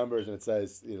you your numbers and it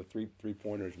says three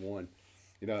pointers one.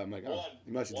 I'm like, oh, One,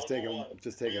 you must have one just take for him. one.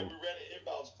 Just take We him. ran an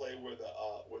inbounds play where the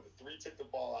three took the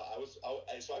ball out.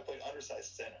 So I played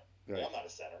undersized center. Right. I'm not a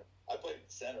center. I played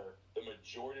center the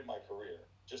majority of my career,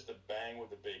 just to bang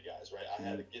with the big guys. Right. I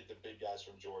had to get the big guys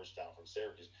from Georgetown, from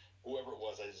Syracuse, whoever it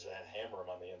was. I just had to hammer them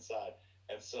on the inside.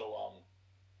 And so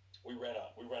we ran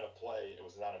a play. It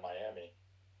was not in Miami,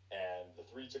 and the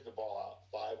three took the ball out.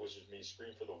 Five was just me,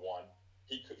 screen for the one.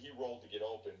 He rolled to get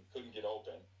open, couldn't get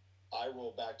open. I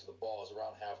rolled back to the ball. It was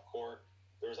around half court.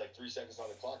 There was like 3 seconds on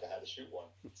the clock. I had to shoot one.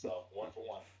 So 1 for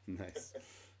 1. Nice.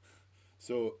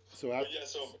 So after, yeah,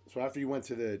 so after you went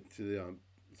to the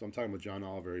so I'm talking about John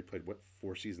Oliver. He played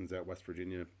 4 seasons at West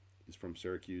Virginia. He's from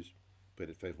Syracuse. Played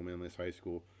at Fayetteville Manliness High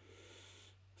School.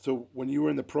 So when you were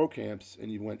in the pro camps and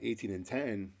you went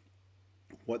 18-10,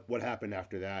 what happened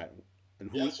after that? And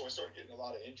who? Yeah, so I started getting a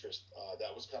lot of interest.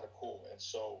 That was kind of cool, and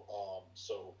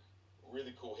so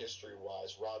really cool history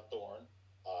wise. Rod Thorne,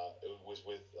 it was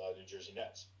with New Jersey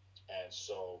Nets, and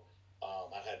so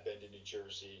I had been to New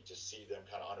Jersey to see them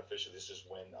kind of unofficially. This is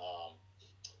when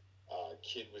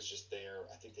Kid was just there.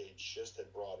 I think they just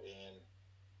had brought in.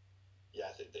 Yeah,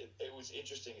 it was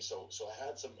interesting. So I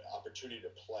had some opportunity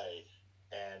to play,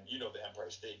 and the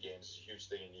Empire State Games is a huge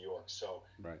thing in New York. So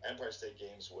Right. Empire State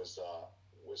Games was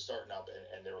starting up,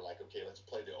 and they were like, okay, let's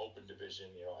play the Open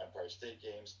Division, Empire State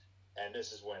Games. And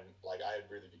this is when like I had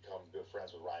really become good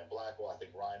friends with Ryan Blackwell. I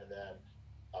think Ryan and them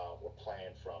were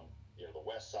playing from the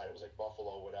west side. It was like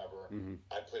Buffalo, whatever. Mm-hmm.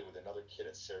 I played with another kid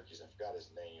at Syracuse. I forgot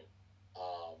his name.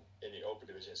 In the Open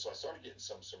Division, so I started getting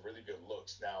some really good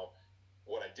looks. Now,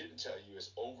 what I didn't tell you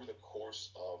is over the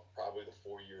course of probably the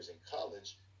 4 years in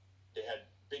college, they had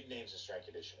big names in strength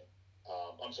conditioning.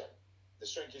 I'm sorry, the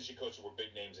strength conditioning coaches were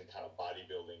big names in kind of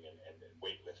bodybuilding and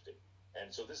weightlifting. And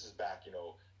so this is back,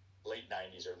 late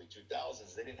 90s, early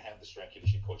 2000s. They didn't have the strength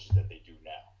conditioning coaches that they do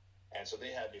now. And so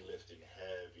they had me lifting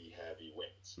heavy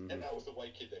weights. Mm-hmm. And I was the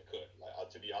white kid that could. Like,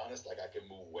 to be honest, like I could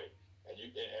move weight.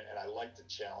 And I like the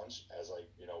challenge, as like,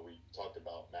 we talked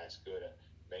about Max Good and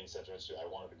Maine Central Institute. I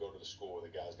wanted to go to the school where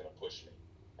the guy's going to push me.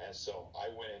 And so I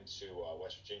went into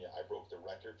West Virginia. I broke the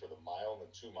record for the mile and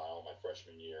the 2 mile my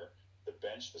freshman year, the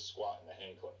bench, the squat, and the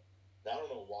hang clean. Now, I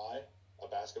don't know why a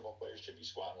basketball player should be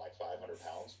squatting like 500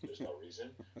 pounds. There's no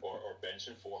reason. Or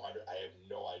benching 400. I have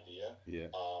no idea.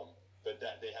 Yeah. But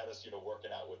that they had us,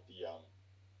 working out with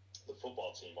the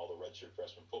football team, all the redshirt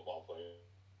freshman football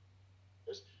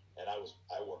players. And I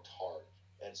worked hard.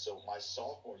 And so my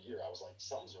sophomore year, I was like,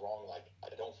 something's wrong. Like, I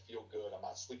don't feel good. I'm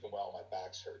not sleeping well. My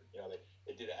back's hurt.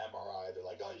 They did an MRI. They're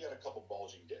like, oh, you got a couple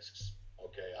bulging discs.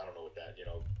 Okay, I don't know what that,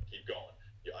 keep going.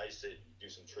 You ice it, you do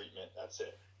some treatment, that's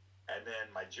it. And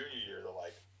then my junior year,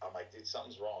 I'm like, dude,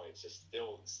 something's wrong. It's just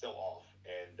still off.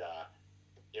 And,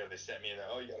 they sent me in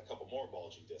there, oh, you got a couple more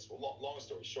bulging discs. Well, long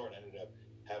story short, I ended up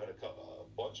having a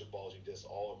bunch of bulging discs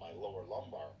all in my lower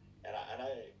lumbar. And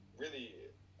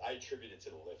I attribute it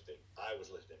to the lifting. I was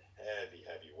lifting heavy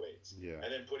weights. Yeah. And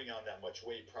then putting on that much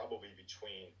weight, probably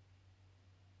between,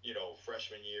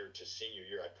 freshman year to senior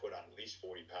year, I put on at least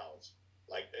 40 pounds.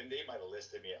 And they might have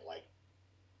listed me at like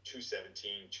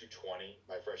 217, 220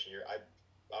 my freshman year.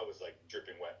 I was like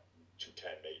dripping wet,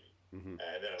 210 maybe. Mm-hmm.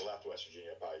 And then I left West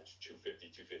Virginia probably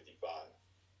 250, 255.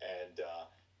 And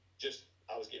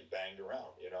I was getting banged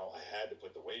around, I had to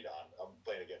put the weight on. I'm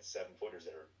playing against 7-footers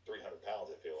that are 300 pounds,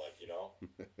 I feel like,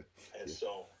 And Yeah.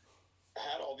 so I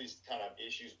had all these kind of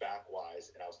issues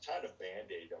back-wise, and I was trying to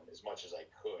Band-Aid them as much as I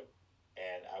could.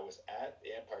 And I was at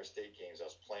the Empire State Games. I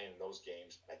was playing in those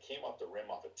games. And I came off the rim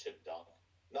off a tip dunk.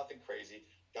 Nothing crazy.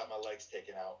 Got my legs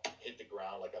taken out, hit the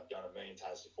ground like I've done a million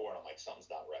times before, and I'm like, something's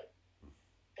not right.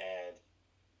 And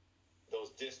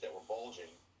those discs that were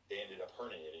bulging, they ended up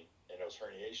herniating, and those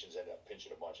herniations ended up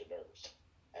pinching a bunch of nerves.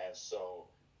 And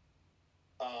so,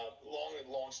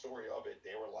 long story of it,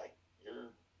 they were like,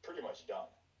 you're pretty much done.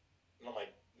 And I'm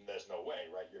like, there's no way,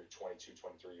 right? You're 22,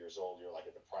 23 years old. You're like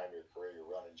at the prime of your career. You're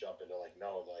running, jumping. They're like,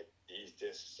 no, like these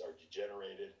discs are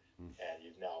degenerated, and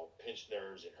you've now pinched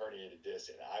nerves and herniated discs.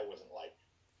 And I wasn't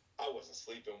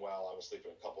sleeping well. I was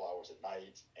sleeping a couple hours at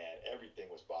night, and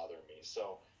everything was bothering me.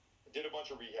 So I did a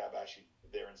bunch of rehab actually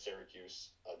there in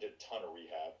Syracuse. I did a ton of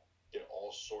rehab. Did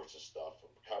all sorts of stuff, from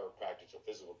chiropractic to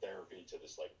physical therapy to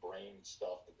this like brain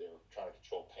stuff that they were trying to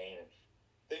control pain, and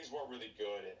things weren't really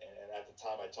good. And at the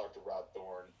time, I talked to Rod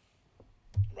Thorne.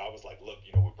 Rod was like, look,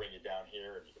 we'll bring you down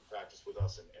here and you can practice with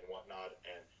us and whatnot.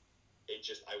 And it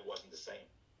I wasn't the same.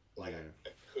 Like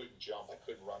I couldn't jump, I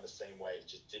couldn't run the same way.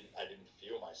 I didn't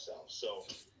feel myself. So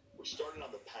we started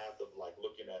on the path of like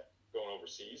looking at going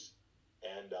overseas.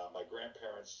 And my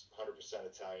grandparents, 100%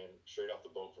 Italian, straight off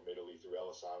the boat from Italy through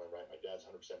Ellis Island, right? My dad's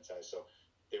 100% Italian. So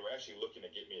they were actually looking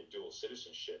to get me a dual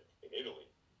citizenship in Italy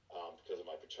because of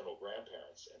my paternal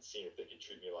grandparents and seeing if they could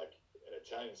treat me like an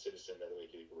Italian citizen, that they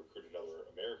could recruit another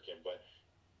American. But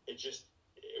it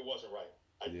wasn't right.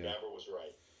 I never was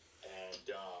right. And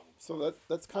so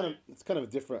that's kind of a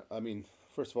different. I mean,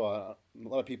 first of all, a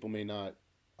lot of people may not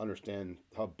understand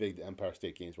how big the Empire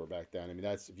State Games were back then. I mean,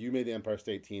 that's if you made the Empire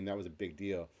State team, that was a big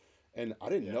deal. And I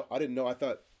didn't know. I didn't know. I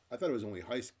thought it was only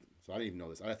high school. So I didn't even know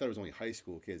this. I thought it was only high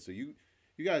school kids. So you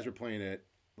guys were playing it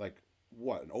like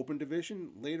what, an open division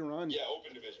later on? Yeah,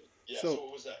 open division. Yeah, so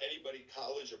it was anybody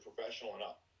college or professional and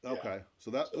up. Okay,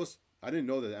 so that was I didn't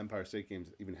know that the Empire State Games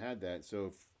even had that. So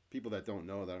if people that don't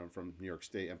know that I'm from New York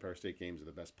State, Empire State Games are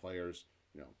the best players,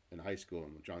 in high school.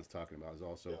 And what John's talking about is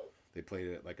also they played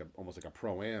it like almost like a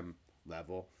pro-am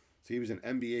level. So he was an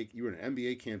NBA. You were in an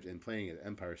NBA camp and playing at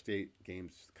Empire State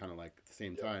Games, kind of like at the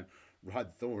same time.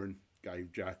 Rod Thorne, guy who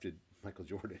drafted Michael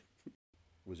Jordan,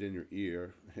 was in your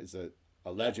ear. Is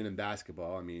a legend in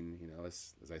basketball. I mean,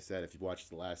 as I said, if you watched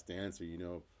The Last Dance or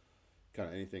kind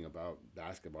of anything about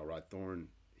basketball, Rod Thorne,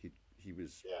 he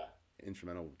was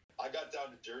instrumental. I got down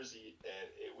to Jersey, and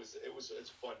it's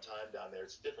a fun time down there.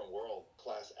 It's a different world,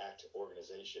 class act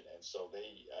organization, and so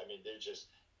they're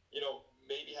just,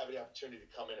 maybe have the opportunity to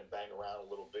come in and bang around a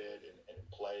little bit and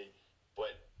play.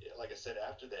 But like I said,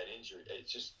 after that injury,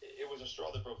 it was a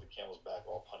straw that broke the camel's back,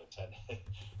 all pun intended.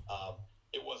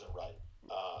 It wasn't right.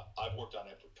 I've worked on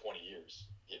it for 20 years,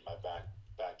 getting my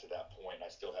back to that point. I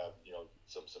still have,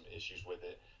 some issues with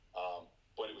it.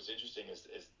 But it was interesting is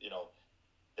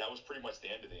that was pretty much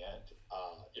the end of the end.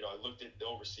 I looked at the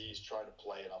overseas trying to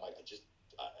play, and I'm like,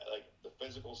 like the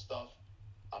physical stuff,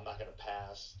 I'm not going to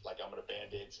pass. Like, I'm going to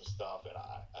Band-Aid some stuff, and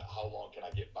how long can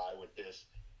I get by with this?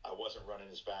 I wasn't running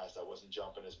as fast. I wasn't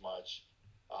jumping as much.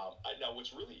 Now,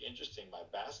 what's really interesting, my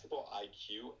basketball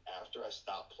IQ, after I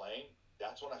stopped playing,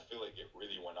 that's when I feel like it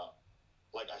really went up.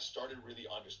 Like, I started really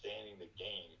understanding the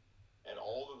game, and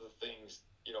all of the things,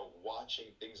 watching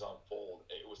things unfold,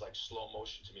 it was like slow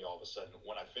motion to me all of a sudden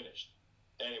when I finished.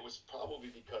 And it was probably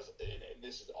because, and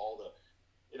this is all the,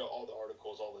 all the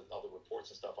articles, all the reports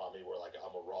and stuff on me were like,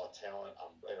 I'm a raw talent.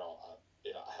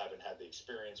 I haven't had the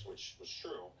experience, which was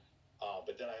true.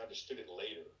 But then I understood it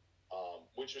later,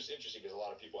 which was interesting because a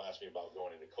lot of people ask me about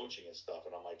going into coaching and stuff.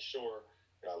 And I'm like, sure.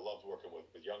 I loved working with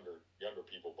younger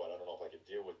people, but I don't know if I could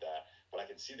deal with that. But I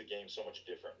can see the game so much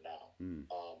different now.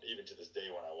 Even to this day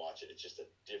when I watch it, it's just a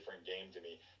different game to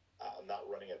me. I'm not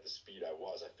running at the speed I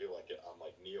was. I feel like I'm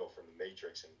like Neo from the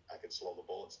Matrix, and I can slow the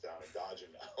bullets down and dodge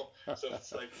them now. So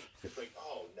it's like,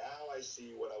 oh, now I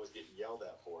see what I was getting yelled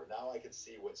at for. Now I can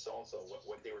see what so-and-so,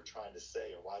 what they were trying to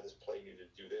say, and why this play needed to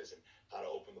do this, and how to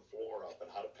open the floor up, and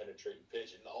how to penetrate and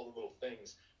pitch, and all the little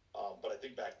things. But I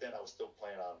think back then I was still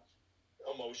playing on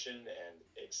emotion and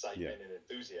excitement and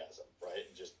enthusiasm, right?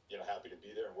 And just, happy to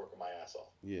be there and working my ass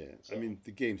off. Yeah. So, I mean,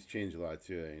 the game's changed a lot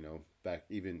too, back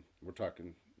even, we're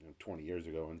talking 20 years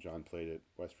ago when John played at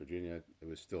West Virginia, it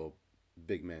was still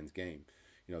big man's game.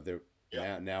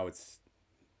 Now it's,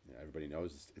 everybody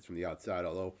knows it's from the outside,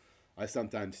 although I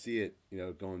sometimes see it,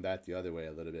 going back the other way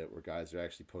a little bit where guys are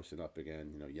actually posting up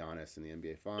again, Giannis in the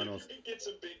NBA Finals. You get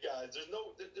some big guys. There's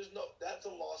no, that's a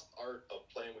lost art of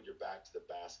playing with your back to the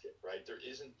basket, right? There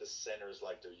isn't the centers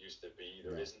like there used to be.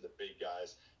 There isn't the big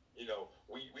guys.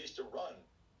 We used to run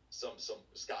some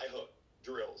skyhook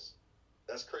drills.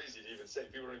 That's crazy to even say.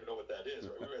 People don't even know what that is,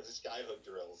 right? We had the skyhook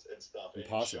drills and stuff.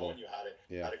 Impossible. And showing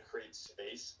you how to create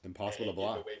space. Impossible to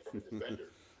block. Get away from the defender.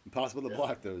 Impossible to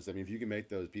block those. I mean, if you can make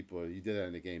those, people, you did that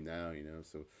in the game now,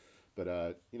 So, but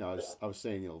I was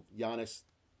saying, Giannis,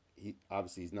 he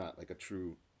obviously he's not like a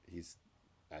true. He's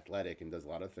athletic and does a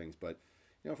lot of things, but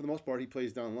for the most part, he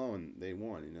plays down low and they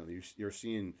won. You're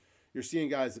seeing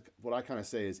guys. What I kind of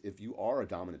say is, if you are a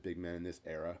dominant big man in this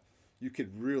era, you could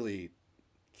really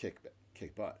kick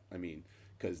butt. I mean,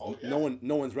 because no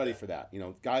one's ready for that.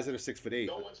 Guys that are 6'8".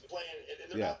 No one's playing,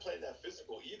 and they're not playing that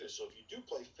physical either. So if you do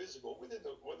play physical within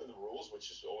the rules,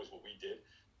 which is always what we did,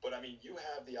 but I mean, you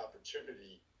have the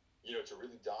opportunity, to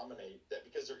really dominate that,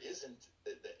 because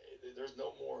there's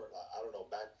no more. I don't know,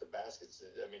 back to the baskets.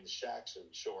 I mean, the Shaqs are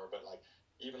sure, but like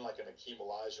even like an Akeem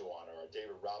Olajuwon or a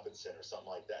David Robinson or something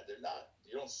like that, they're not.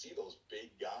 You don't see those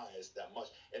big guys that much.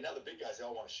 And now the big guys, they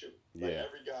all want to shoot. Like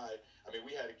every guy. I mean,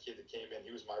 we had a kid that came in.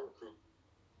 He was my recruit.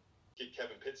 Kid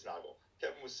Kevin Pittsnagel.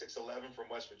 Kevin was 6'11" from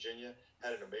West Virginia.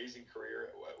 Had an amazing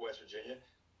career at West Virginia.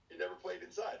 He never played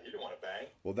inside. He didn't want to bang.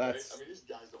 Well, Right? I that's mean, these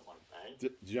guys don't want to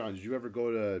bang. John. Did you ever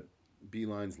go to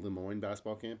Beeline's Lemoyne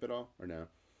basketball camp at all, or no?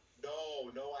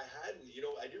 No, I hadn't.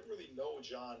 I didn't really know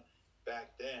John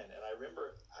back then, and I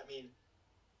remember. I mean,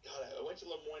 God, I went to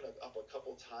Lemoyne up a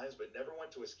couple times, but never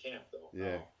went to his camp though.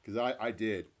 Yeah, No. because I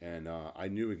did, and I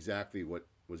knew exactly what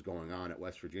was going on at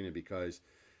West Virginia because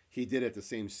he did at the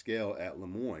same scale at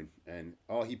Lemoyne, and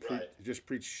all Right. just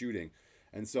preached shooting,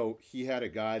 and so he had a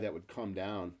guy that would come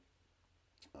down,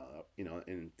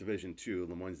 in Division 2,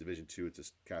 Lemoyne's Division 2. It's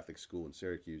a Catholic school in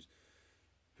Syracuse,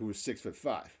 who was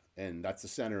 6'5", and that's the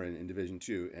center in Division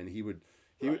 2, and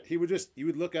Right. he would just you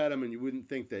would look at him and you wouldn't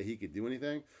think that he could do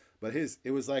anything, but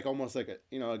it was like almost like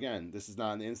again, this is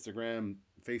not an Instagram,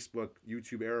 Facebook,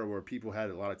 YouTube era where people had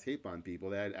a lot of tape on people.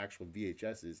 They had actual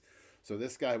VHSs, so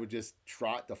this guy would just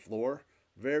trot the floor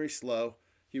very slow.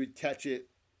 He would catch it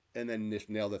and then just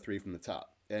nail the three from the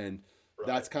top, and Right.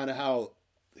 that's kind of how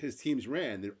his teams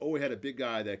ran. They always had a big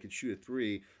guy that could shoot a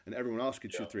three, and everyone else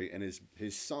could shoot Yep. three. And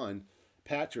his son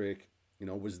Patrick,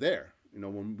 was there,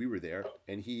 when we were there, Yep.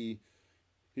 and he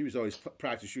was always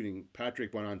practice shooting.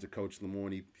 Patrick went on to coach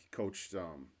Lemoyne. He coached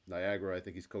Niagara. I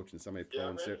think he's coaching somebody Yeah,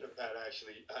 I pro. ran into Pat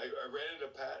actually. I ran into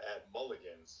Pat at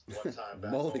Mulligan's one time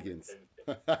back home. Mulligans.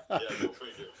 Yeah, go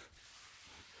figure.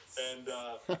 And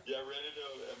yeah, I ran into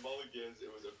him at Mulligan's. It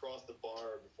was across the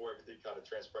bar before everything kind of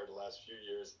transpired the last few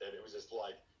years, and it was just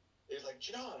like, he was like,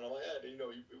 John. I'm like, yeah, we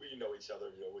know each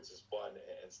other, which is fun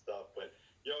and stuff. But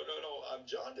no,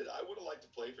 John did. I would have liked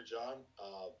to play for John.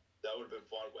 That would have been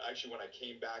fun. Actually, when I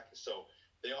came back, so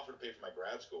they offered to pay for my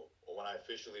grad school. When I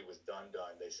officially was done,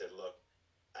 they said, look,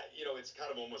 it's kind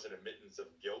of almost an admittance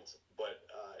of guilt, but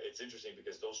it's interesting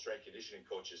because those strength conditioning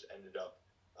coaches ended up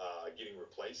getting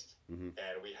replaced, Mm-hmm.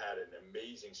 and we had an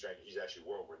amazing strength. He's actually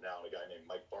world renowned. A guy named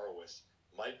Mike Barowitz.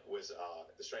 Mike was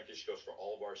the strength conditioning coach for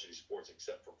all varsity sports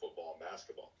except for football and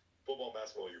basketball. Football and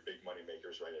basketball are your big money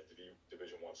makers, right, at the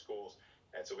Division 1 schools.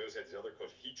 And so we always had this other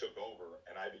coach. He took over,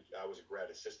 and I was a grad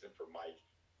assistant for Mike,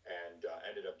 and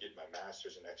ended up getting my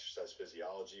master's in exercise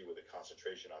physiology with a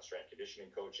concentration on strength conditioning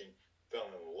coaching. Fell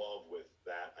in love with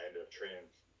that. I ended up training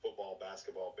football,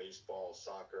 basketball, baseball,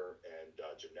 soccer, and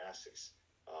gymnastics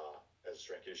as a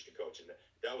strength conditioning coach. And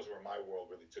that was where my world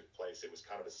really took place. It was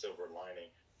kind of a silver lining.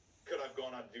 Could I've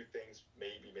gone on to do things?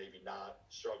 Maybe, maybe not.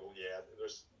 Struggle, yeah.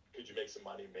 Could you make some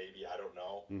money? Maybe, I don't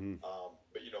know. Mm-hmm.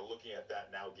 But looking at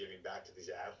that now, giving back to these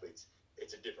athletes,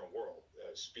 it's a different world.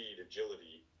 Speed,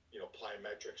 agility,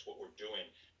 plyometrics, what we're doing.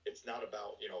 It's not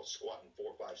about squatting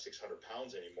 400, 500, 600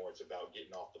 pounds anymore. It's about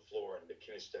getting off the floor and the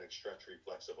kinesthetic stretch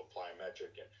reflex of a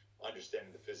plyometric and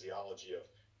understanding the physiology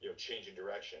of changing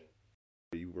direction.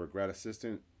 You were a grad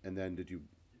assistant, and then did you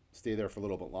stay there for a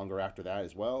little bit longer after that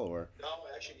as well, or? No,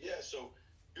 actually, yeah. So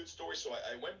good story. So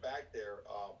I went back there.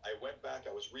 I went back.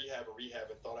 I was rehab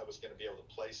and thought I was going to be able to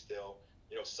play still,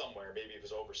 somewhere. Maybe it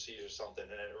was overseas or something.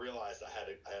 And then I realized I had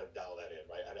to dial that in,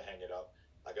 right? I had to hang it up.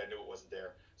 Like I knew it wasn't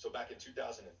there. So back in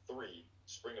 2003,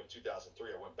 spring of 2003,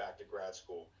 I went back to grad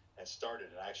school and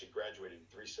started. And I actually graduated in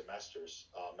 3 semesters,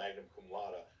 magna cum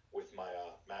laude, with my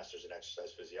master's in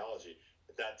exercise physiology.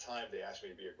 At that time, they asked me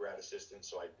to be a grad assistant,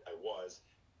 so I was.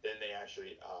 Then they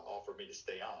actually offered me to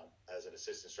stay on as an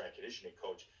assistant strength conditioning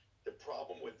coach. The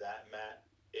problem with that, Matt,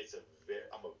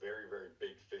 I'm a very, very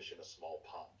big fish in a small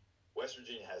pond. West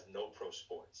Virginia has no pro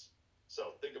sports.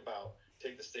 So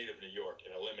take the state of New York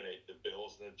and eliminate the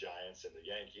Bills and the Giants and the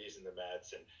Yankees and the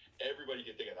Mets and everybody you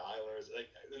can think of, the Islanders, like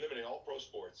eliminate all pro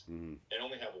sports, Mm-hmm. and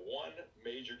only have one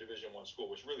major Division 1 school,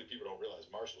 which really people don't realize.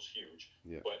 Marshall's huge,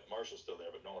 Yeah. but Marshall's still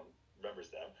there, but no one remembers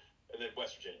them. And then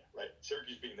West Virginia, right?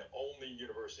 Syracuse being the only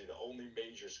university, the only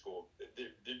major school,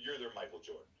 you're their Michael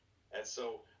Jordan. And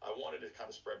so I wanted to kind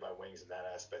of spread my wings in that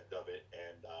aspect of it.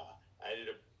 And I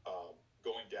ended up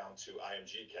going down to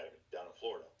IMG Academy down in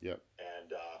Florida. Yep.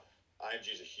 And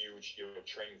IMG is a huge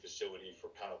training facility for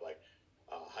kind of like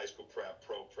high school prep,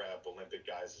 pro prep, Olympic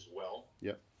guys as well.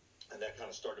 Yep. And that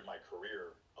kind of started my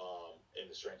career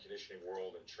in the strength conditioning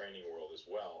world and training world as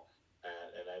well.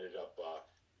 And I ended up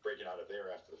breaking out of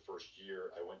there after the first year.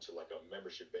 I went to like a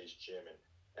membership-based gym and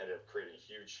ended up creating a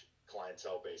huge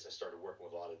clientele base. I started working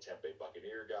with a lot of Tampa Bay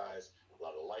Buccaneer guys, a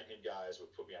lot of Lightning guys would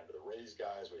put me onto the Rays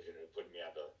guys, which ended up putting me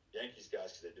onto Yankees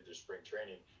guys because they did their spring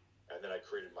training. And then I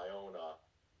created my own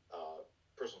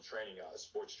personal training,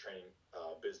 sports training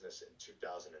business in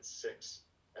 2006.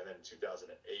 And then in 2008,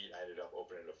 I ended up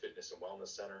opening a fitness and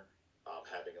wellness center,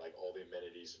 having like all the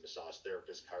amenities, massage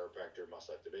therapist, chiropractor,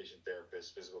 muscle activation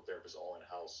therapist, physical therapist, all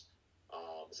in-house.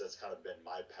 So that's kind of been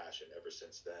my passion ever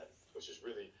since then, which is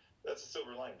really, that's a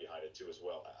silver lining behind it too as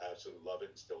well. I absolutely love it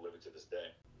and still live it to this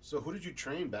day. So who did you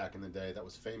train back in the day that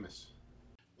was famous?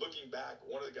 looking back,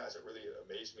 one of the guys that really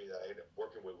amazed me that I ended up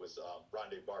working with was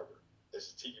Rondé Barber. This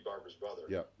is Tiki Barber's brother.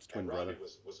 Yeah, his twin brother.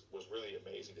 Was really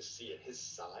amazing to see at his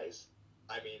size.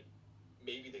 I mean,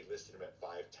 maybe they listed him at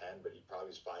 5'10", but he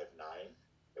probably was 5'9",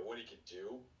 and what he could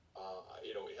do.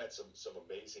 He had some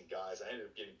amazing guys. I ended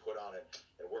up getting put on it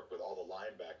and worked with all the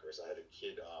linebackers. I had a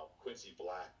kid, Quincy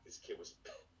Black. This kid was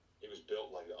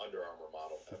built like the Under Armour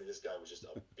model. I mean, this guy was just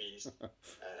a beast.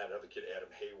 And I had another kid, Adam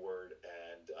Hayward,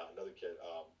 and another kid,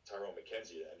 Tyrone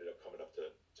McKenzie, that ended up coming up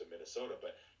to Minnesota.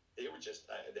 But they were just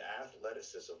the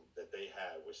athleticism that they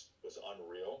had was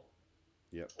unreal.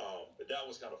 Yep. But that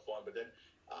was kind of fun. But then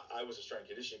I was a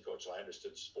strength and conditioning coach, so I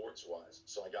understood sports-wise.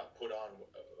 So I got put on.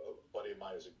 A buddy of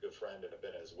mine who's a good friend and I've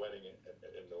been at his wedding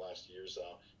in the last years.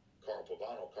 Carl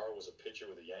Pavano. Carl was a pitcher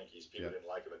with the Yankees. People didn't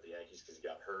like him at the Yankees because he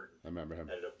got hurt. I remember him.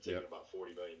 Ended up taking about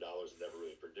 $40 million and never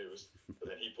really produced. But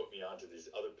then he put me on to these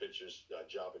other pitchers,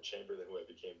 Jabba Chamberlain, who I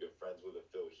became good friends with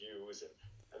Phil Hughes.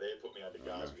 And they put me on to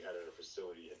guys we had at a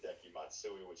facility, Hideki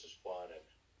Matsui, which is fun. And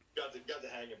got to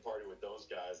hang and party with those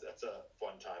guys. That's a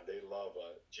fun time. They love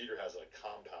Jeter has a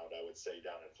compound, I would say,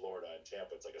 down in Florida in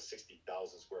Tampa. It's like a 60,000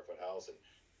 square foot house, and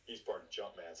he's part of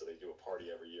Jumpman, so they do a party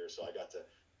every year. So I got to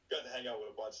hang out with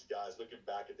a bunch of guys. Looking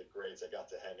back at the greats, I got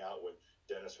to hang out with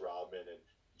Dennis Rodman and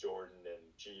Jordan and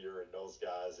Jeter and those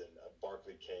guys, and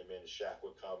Barkley came in, Shaq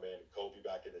would come in, Kobe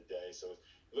back in the day. So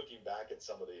looking back at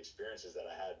some of the experiences that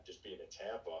I had just being in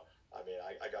Tampa, I mean,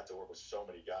 I got to work with so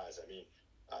many guys. I mean,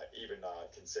 even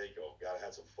Canseco, God, I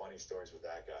had some funny stories with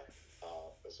that guy.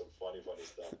 Some funny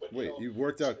stuff. But wait, you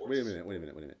worked out? Wait a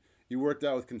minute. You worked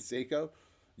out with Canseco?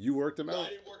 You worked him out? No, I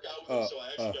didn't work out with him, so I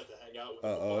actually got to hang out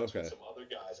with some other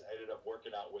guys. I ended up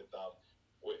working out with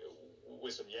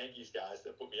some Yankees guys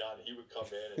that put me on. He would come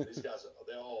in, and these guys,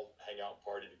 they all hang out and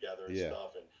party together and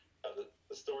stuff. And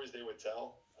the stories they would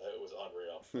tell, it was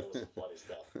unreal. It was some funny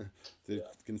stuff. Did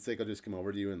Canseco just come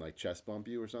over to you and like chest bump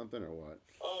you or something, or what?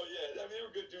 Oh yeah, I mean they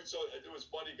were good dudes. So it was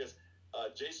funny because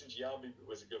Jason Giambi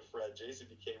was a good friend. Jason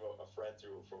became a friend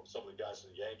from some of the guys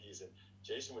from the Yankees, and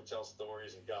Jason would tell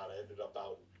stories. And God, I ended up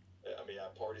out. I mean,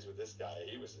 at parties with this guy.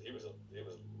 He was.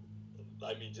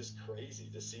 I mean, just crazy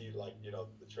to see, like,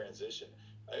 the transition.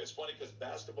 It's funny because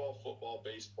basketball, football,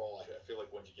 baseball. I feel like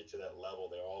when you get to that level,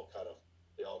 they all kind of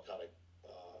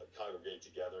congregate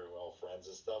together, and we're all friends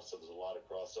and stuff. So there's a lot of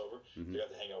crossover. Mm-hmm. You got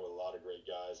to hang out with a lot of great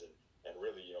guys and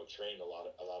really, train a lot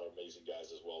of amazing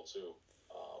guys as well too,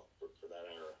 for that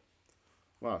era.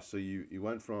 Wow. So you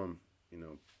went from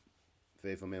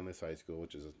Fayetteville Manlius High School,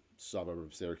 which is a suburb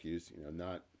of Syracuse.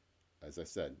 Not, as I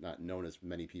said, not known as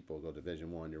many people go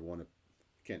Division I. You're one of,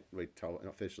 can't really tell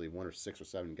officially, one or 6 or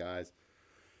 7 guys.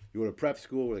 You go to prep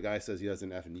school where the guy says he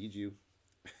doesn't F need you.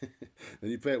 Then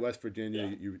you play at West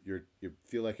Virginia. Yeah. You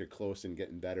feel like you're close and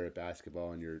getting better at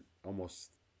basketball, and you're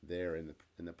almost there in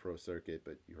the pro circuit,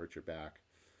 but you hurt your back.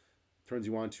 Turns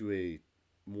you on to a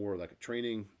more like a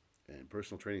training and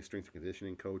personal training, strength and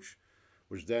conditioning coach,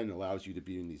 which then allows you to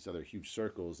be in these other huge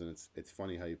circles. And it's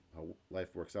funny how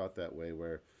life works out that way,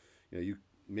 where you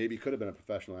maybe could have been a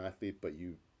professional athlete, but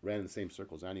you ran in the same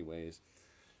circles anyways.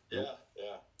 Yeah.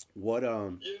 What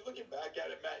looking back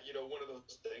at it, Matt, one of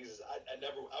those things is I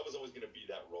was always going to be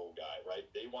that role guy, right?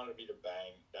 They wanted me to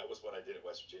bang. That was what I did at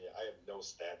West Virginia. I have no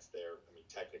stats there. I mean,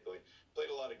 technically,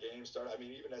 played a lot of games.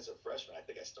 Even as a freshman, I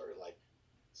think I started like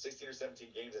 16 or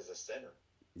 17 games as a center.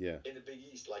 Yeah. In the Big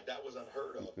East, like that was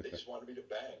unheard of. They just wanted me to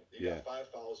bang. You got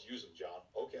 5 fouls, use them, John.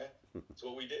 Okay, that's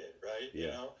what we did, right?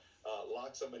 Yeah.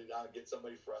 Lock somebody down, get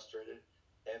somebody frustrated.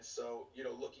 And so,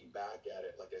 looking back at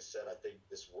it, like I said, I think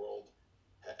this world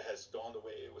has gone the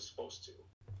way it was supposed to.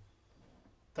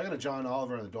 Talking to John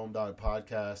Oliver on the Dawg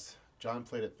podcast. John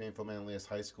played at Fayetteville Manlius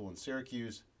High School in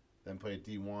Syracuse, then played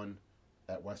D1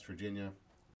 at West Virginia.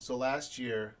 So last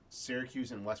year, Syracuse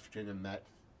and West Virginia met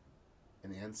in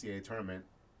the NCAA tournament.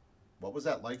 What was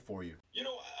that like for you?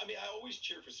 I always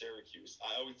cheer for Syracuse.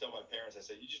 I always tell my parents, I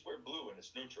say, you just wear blue and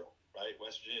it's neutral, right?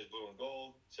 West Virginia is blue and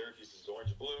gold. Syracuse is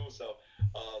orange and blue. So,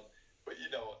 but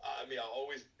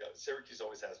Syracuse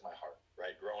always has my heart,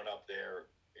 right? Growing up there,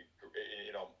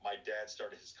 my dad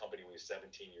started his company when he was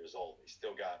 17 years old. He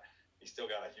still got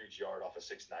a huge yard off of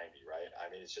 690, right?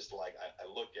 I mean, it's just like I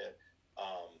look at,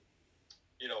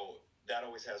 that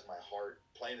always has my heart.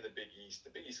 Playing in the Big East.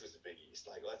 The Big East was the Big East.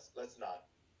 Like let's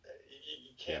not.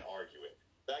 You can't argue it.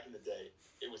 Back in the day,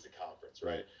 it was the conference,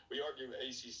 right? We argue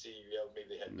ACC. Maybe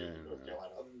they had North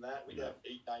Carolina. Other than that, we'd have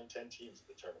 8, 9, 10 teams in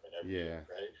the tournament every year,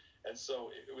 right? And so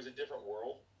it was a different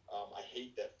world. I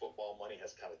hate that football money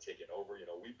has kind of taken over.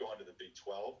 We've gone to the Big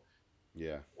 12.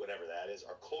 Yeah. Whatever that is.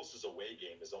 Our closest away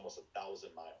game is almost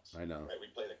 1,000 miles. I know. Right? We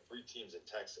play like 3 teams in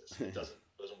Texas. It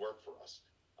doesn't work for us.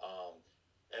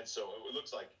 and so it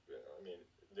looks like, I mean,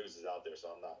 news is out there,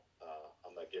 so I'm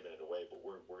not giving it away, but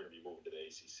we're going to be moving to the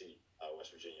ACC,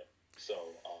 West Virginia.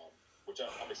 So, which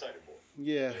I'm excited for.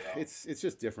 Yeah, You know? it's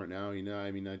just different now.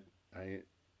 I mean, I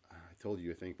told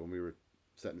you, I think, when we were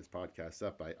setting this podcast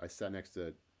up, I sat next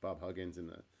to Bob Huggins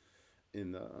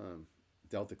in the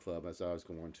Delta Club as I was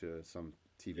going to some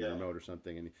TV Yeah. remote or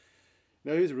something, and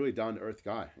no, he was a really down to earth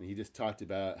guy, and he just talked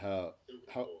about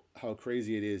Super how cool. how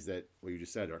crazy it is that what you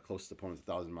just said, our closest opponent's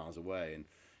 1,000 miles away, and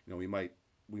we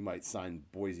might sign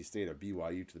Boise State or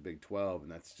BYU to the Big 12,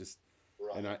 and that's just.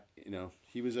 And Right.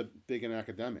 he was a big in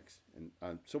academics,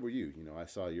 and so were you. I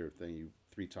saw your thing. You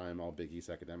 3-time All Big East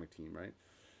academic team, right?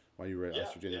 While you were at Yeah,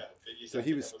 West Virginia. yeah. Big East So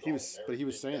he was academic he all was, but he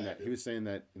was American, saying yeah, that he was saying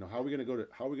that how are we gonna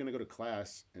go to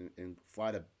class and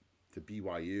fly to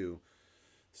BYU.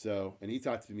 So, and he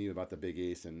talked to me about the Big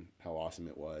East and how awesome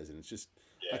it was, and it's just,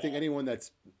 I think yeah. anyone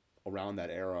that's around that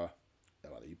era,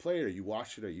 whether you played or you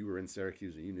watched it or you were in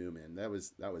Syracuse and you knew, man, that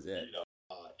was it.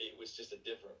 It was just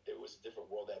it was a different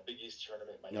world. That Big East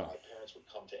tournament, No, my parents would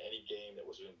come to any game that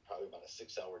was in probably about a 6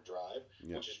 hour drive,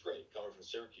 yeah, which is great. Coming from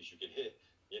Syracuse, you could hit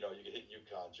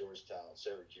UConn, Georgetown,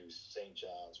 Syracuse, St.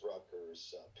 John's,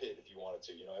 Rutgers, Pitt, if you wanted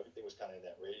to. Everything was kind of in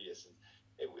that radius, and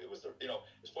it was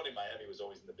it's funny. Miami was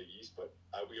always in the Big East, but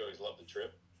we always loved the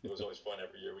trip. It was always fun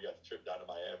every year. We got the trip down to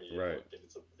Miami, right. and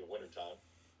it's the winter time.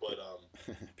 But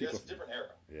yeah, People, it's a different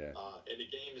era, yeah, and the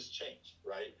game has changed,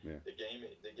 right? yeah, The game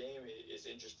is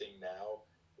interesting now.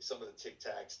 Some of the tic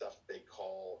tac stuff that they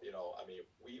call, I mean,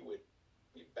 we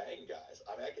bang guys.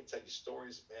 I mean, I can tell you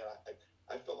stories, man.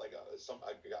 I felt like I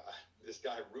got this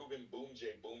guy Ruben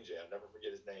Boomjay. I'll never forget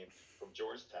his name, from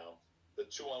Georgetown. The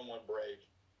 2-on-1 break,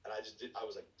 and I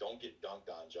was like, don't get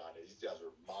dunked on, John. These guys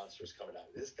were monsters coming out.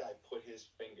 This guy put his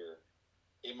finger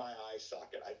in my eye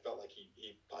socket. I felt like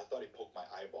I thought he poked my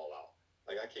eyeball out.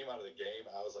 Like, I came out of the game,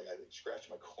 I was like, I scratched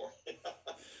my cornea.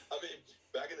 I mean,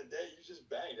 back in the day, you just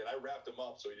banged, and I wrapped him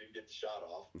up so he didn't get the shot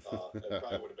off. It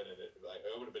probably would have been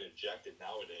it would have been ejected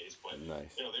nowadays, but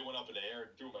nice. they went up in the air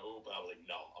and threw my hoop. I was like,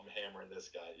 no, I'm hammering this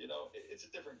guy. It's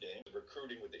a different game.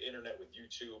 Recruiting with the internet, with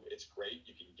YouTube, it's great.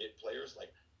 You can get players like.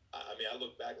 I mean, I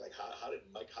look back, like, how did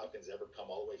Mike Hopkins ever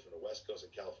come all the way from the West Coast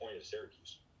of California to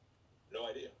Syracuse? No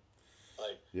idea.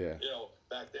 Like, Yeah,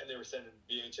 back then they were sending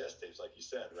VHS tapes, like you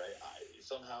said, right?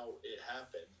 Somehow it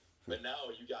happened, but now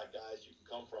you got guys you can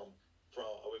come from.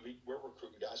 I mean, we're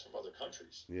recruiting guys from other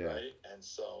countries, yeah. right? And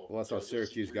so, Well, that's how you'll see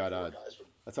Syracuse 3 or got 4 guys from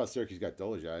That's how Syracuse got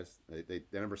Dolezaj. They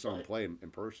never saw him right. play in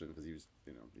person because he was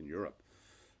in Europe.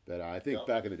 But I think Yep.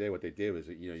 back in the day, what they did was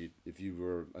if you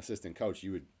were assistant coach,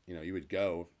 you would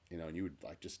go and you would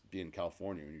like just be in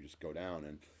California and you just go down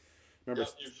and remember.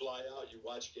 Yep, you fly out, you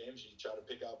watch games, you try to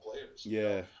pick out players.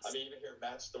 Yeah, I mean, even hear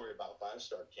Matt's story about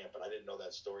 5-star camp, and I didn't know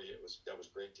that story. That was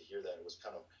great to hear that. It's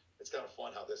kind of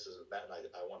fun how this is. Matt and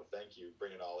I want to thank you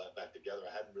bringing all that back together.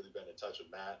 I hadn't really been in touch with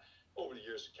Matt over the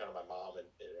years. Kind of my mom and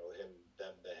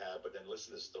them they had, but then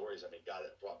listen to the stories. I mean, God,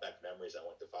 it brought back memories. I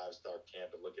went to 5-star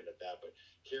camp and looking at that, but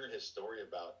hearing his story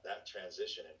about that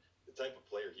transition and the type of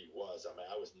player he was. I mean,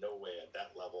 I was no way at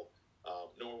that level,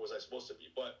 nor was I supposed to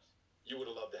be. But you would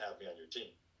have loved to have me on your team,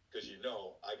 because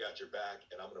I got your back,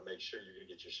 and I'm going to make sure you're going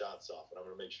to get your shots off, and I'm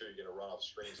going to make sure you're going to run off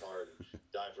screens hard and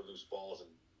dive for loose balls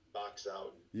and box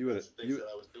out. And you would have that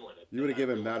I was doing. you would have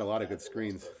given Matt a lot of good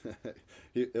screens.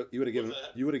 you would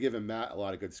have given Matt a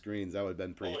lot of good screens. That would have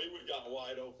been pretty. Oh, he would have gotten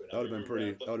wide open. That would have been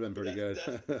pretty. That would have been pretty good.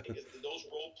 That's the thing, is those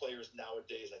role players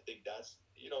nowadays. I think that's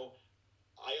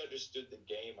I understood the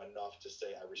game enough to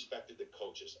say I respected the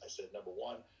coaches. I said, number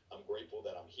one, I'm grateful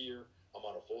that I'm here. I'm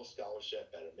on a full scholarship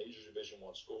at a major Division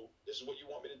I school. This is what you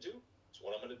want me to do. It's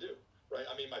what I'm going to do, right?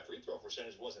 I mean, my free throw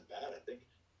percentage wasn't bad. I think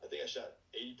I shot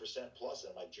 80% plus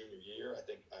in my junior year. I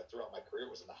think throughout my career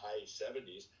it was in the high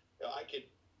 70s.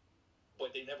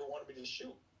 But they never wanted me to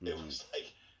shoot. It was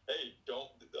like, hey,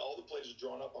 all the plays are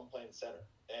drawn up. I'm playing center,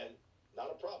 and not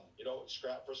a problem.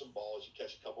 Scrap for some balls. You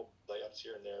catch a couple layups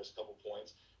here and there, a couple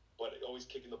points, but always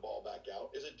kicking the ball back out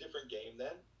is a different game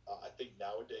then. I think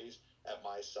nowadays at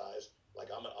my size, like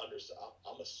I'm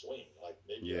a swing, like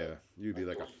maybe. Yeah, you'd be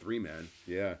like a 3-man.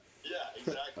 Yeah. Yeah,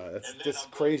 exactly. That's And just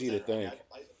I'm crazy to center. think.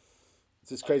 I It's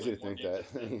just crazy to played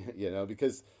think more that, games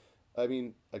because, I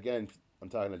mean, again, I'm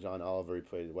talking to John Oliver. He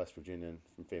played at West Virginia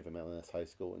from Faith and Methodist High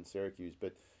School in Syracuse.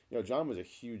 But, John was a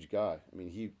huge guy. I mean,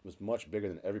 he was much bigger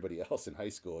than everybody else in high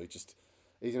school.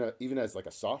 Even as like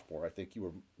a sophomore, I think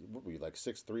what were you, like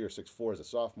 6'3" or 6'4" as a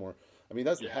sophomore. I mean,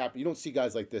 that's happen. You don't see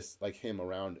guys like this, like him,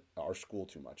 around our school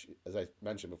too much. As I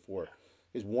mentioned before,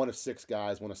 he's one of 6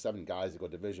 guys, one of 7 guys to go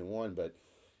Division I. But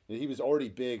he was already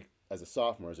big as a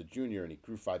sophomore, as a junior, and he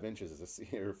grew 5 inches as a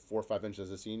senior, 4 or 5 inches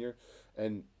as a senior.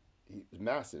 And he was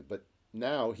massive, but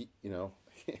now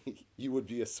you would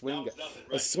be Now it's nothing,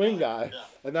 a right? swing Now, guy, yeah.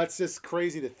 and that's just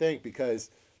crazy to think because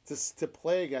to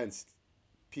play against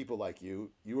people like you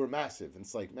were massive, and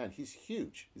it's like, man, he's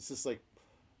huge. It's just like,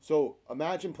 so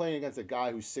imagine playing against a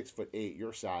guy who's 6'8",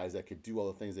 your size, that could do all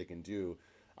the things they can do.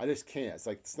 I just can't. It's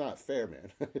like, it's not fair, man.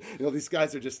 These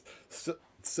guys are just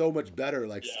so much better.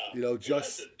 Like, Yeah. Well, that's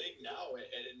just the thing now,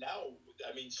 and now,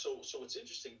 I mean, so it's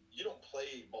interesting. You don't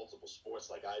play multiple sports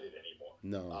like I did anymore.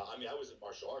 no, I mean, I was in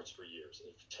martial arts for years, for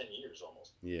 10 years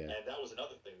almost, yeah, and that was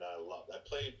another thing that I loved. I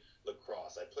played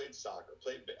lacrosse, I played soccer,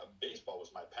 baseball was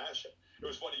my passion. It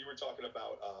was funny you were talking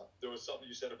about. There was something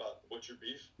you said about butcher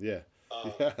beef. yeah,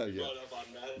 yeah, You yeah, brought it up on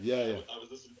Matt. yeah, yeah, I was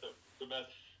listening to Matt.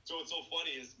 So what's so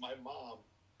funny is my mom.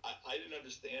 I didn't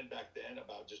understand back then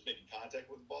about just making contact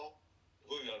with the ball,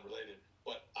 completely unrelated.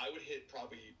 But I would hit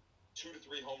probably 2 to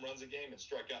 3 home runs a game and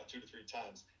strike out 2 to 3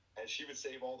 times. And she would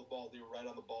save all the balls. They were right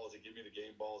on the balls. They give me the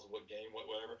game balls, what game,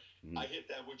 whatever. mm, I hit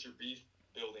that with your beef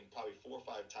building probably 4 or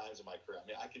 5 times in my career. I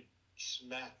mean, I could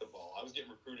smack the ball. I was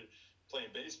getting recruited playing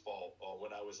baseball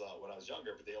when I was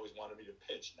younger, but they always wanted me to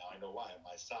pitch. Now I know why. At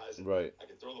my size, and right, I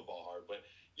can throw the ball hard. But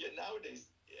yeah,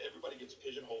 nowadays everybody gets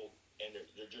pigeonholed, and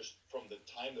they're just from the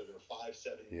time that they're 5,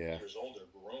 7 yeah. years old, they're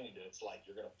groomed, and it's like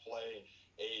you're gonna play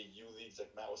AAU leagues,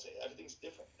 like Matt was saying. Everything's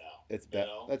different now. It's You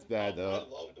bad. know, That's bad I though.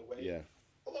 love the way Yeah,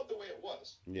 it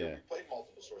was. yeah, We played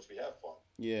multiple sports. We have fun.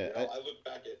 yeah. I look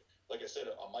back at, like I said,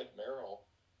 Mike Merrill.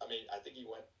 I mean, I think he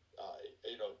went,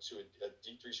 to a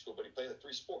D3 school, but he played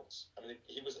 3 sports. I mean,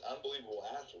 he was an unbelievable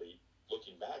athlete.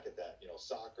 Looking back at that,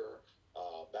 soccer,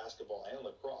 basketball, and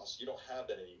lacrosse. You don't have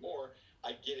that anymore.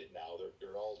 I get it now.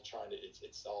 They're all trying to.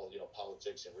 It's all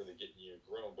politics and really getting you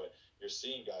groomed. But you're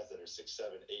seeing guys that are 6,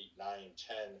 7, 8, 9,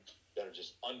 10 that are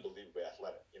just unbelievably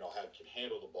athletic. Can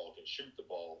handle the ball, can shoot the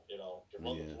ball. Can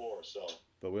run the Yeah. floor. So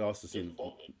But we also seen different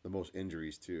ball game. the most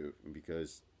injuries too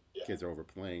because Yeah. kids are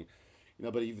overplaying.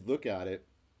 But if you look at it,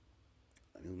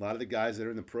 I mean, a lot of the guys that are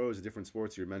in the pros of different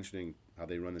sports, you're mentioning how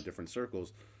they run in different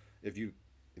circles. If you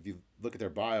if you look at their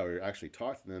bio or actually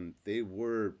talk to them, they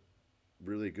were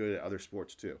really good at other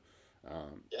sports too.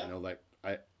 Yeah. Like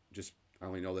I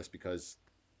only know this because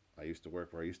I used to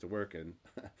work where I used to work, and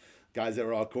guys that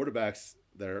were all quarterbacks,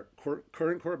 that are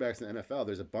current quarterbacks in the NFL.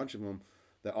 There's a bunch of them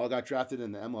that all got drafted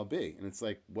in the MLB, and it's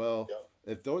like, well,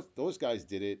 Yep. if those guys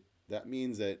did it, that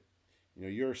means that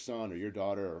your son or your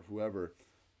daughter or whoever,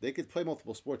 they could play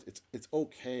multiple sports. It's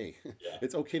okay. Yeah.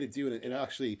 It's okay to do it. It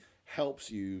actually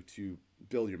helps you to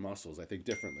build your muscles, I think,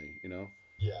 differently.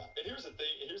 Yeah, and here's the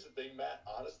thing. Here's the thing, Matt.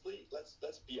 Honestly, let's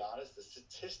be honest. The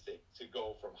statistic to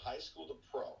go from high school to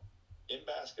pro in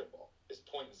basketball is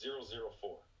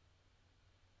 0.004.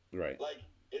 Right. Like,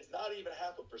 it's not even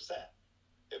half a percent.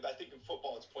 I think in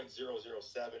football it's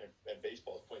 0.007, and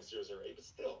baseball is 0.008. But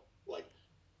still, like,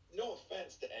 no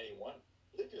offense to anyone,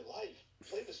 live your life,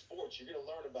 play the sports. You're going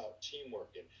to learn about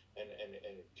teamwork and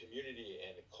community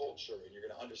and culture, and you're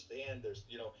going to understand there's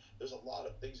a lot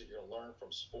of things that you're going to learn from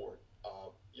sport.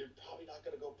 You're probably not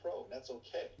going to go pro, and that's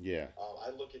okay. Yeah.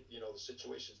 I look at the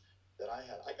situations that I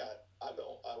had.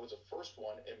 I was the first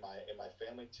one in my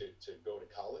family to go to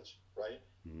college, right?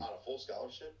 Mm-hmm. On a full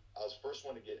scholarship. I was the first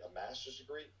one to get a master's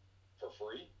degree for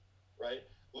free, right?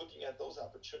 Looking at those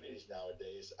opportunities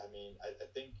nowadays, I mean, I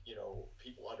think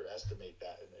people underestimate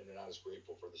that, and they're not as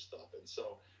grateful for the stuff. And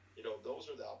so, those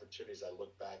are the opportunities I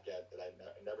look back at that I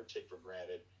never take for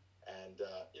granted. And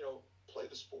play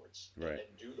the sports, right,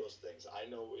 and do those things. I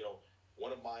know,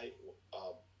 one of my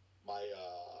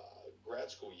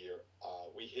grad school year,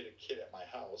 we hit a kid at my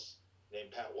house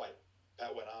named Pat White.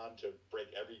 Pat went on to break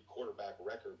every quarterback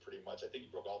record pretty much. I think he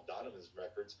broke all Donovan's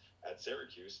records at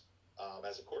Syracuse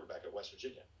as a quarterback at West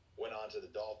Virginia. Went on to the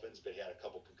Dolphins, but he had a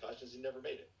couple concussions. He never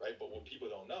made it, right? But what people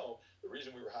don't know, the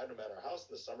reason we were hiding him at our house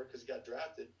in the summer, because he got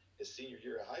drafted his senior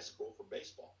year of high school for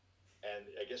baseball. And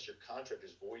I guess your contract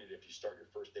is voided if you start your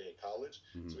first day at college.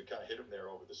 Mm-hmm. So we kind of hit him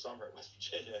there over the summer at West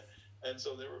Virginia. And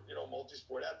so they were,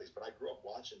 multi-sport athletes. But I grew up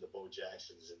watching the Bo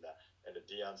Jacksons and the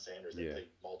Deion Sanders that played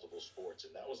multiple sports,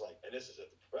 and that was like, and this is at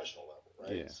the professional level,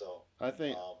 right? Yeah. So I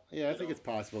think, I think it's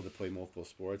possible to play multiple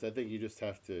sports. I think you just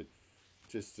have to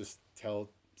just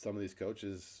tell some of these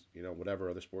coaches, whatever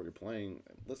other sport you're playing,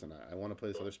 listen, I want to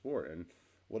play this other sport, and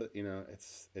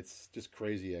it's just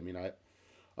crazy. I mean,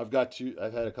 I've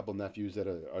had a couple nephews that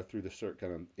are through the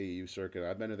kind of AU circuit.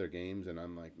 I've been to their games, and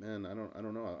I'm like, man, I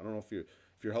don't know. I don't know if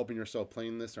you're helping yourself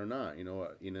playing this or not.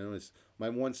 It's my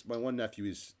one nephew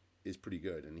is pretty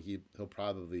good, and he'll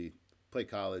probably play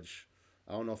college.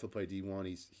 I don't know if he'll play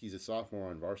D1. He's a sophomore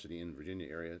on varsity in Virginia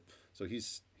area, so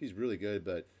he's really good.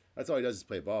 But That's all he does is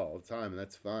play ball all the time, and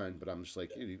that's fine. But I'm just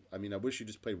like, I mean, I wish you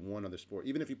just played one other sport,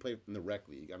 even if you play in the rec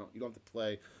league. You don't have to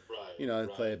play, Right,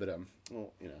 play, right. but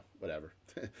well, whatever.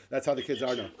 That's how the It kids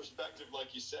gives are you now. the perspective,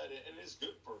 like you said, and it's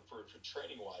good for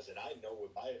training wise. And I know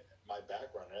with my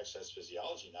background in exercise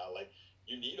physiology now, like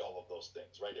you need all of those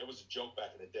things, right? It was a joke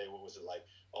back in the day. What was it like?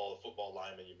 Oh, the football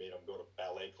lineman, you made them go to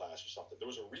ballet class or something. There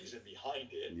was a reason behind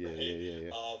it, Yeah, yeah,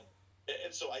 right? yeah, yeah.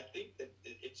 And so I think that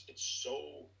it's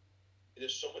so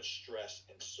there's so much stress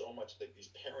and so much that these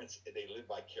parents they live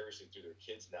vicariously through their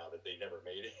kids now that they never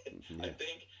made it. I Yeah,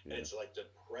 think, and yeah, it's like the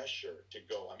pressure to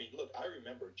go. I mean, look, I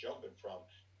remember jumping from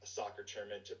a soccer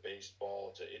tournament to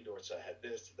baseball to indoor. So I had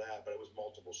this to that, but it was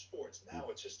multiple sports. Now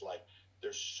it's just like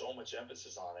there's so much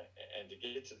emphasis on it, and to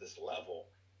get to this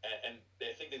level, and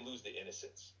I think they lose the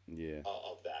innocence yeah.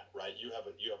 of that, right? You have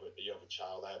a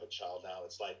child. I have a child now.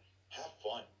 It's like have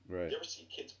fun. Right. You ever see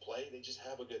kids play? They just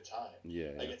have a good time.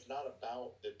 Yeah, Like yeah, it's not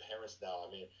about the parents now.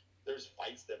 I mean, there's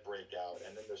fights that break out,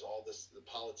 and then there's all this the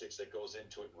politics that goes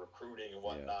into it, and recruiting and yeah,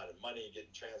 whatnot, and money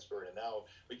getting transferred, and now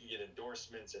we can get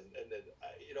endorsements, and then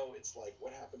it's like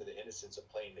what happened to the innocence of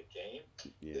playing the game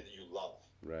yeah. that you love,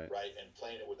 Right. right, and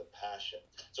playing it with a passion.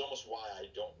 It's almost why I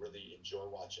don't really enjoy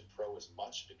watching pro as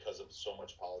much because of so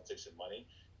much politics and money.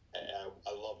 And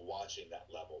I love watching that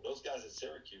level. Those guys at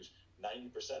Syracuse,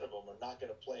 90% of them are not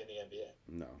going to play in the NBA,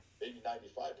 No. maybe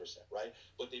 95%, right?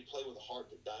 But they play with a heart.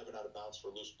 They're diving out of bounds for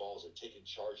loose balls. They're taking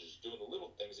charges, doing the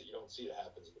little things that you don't see that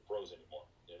happens in the pros anymore,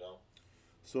 you know?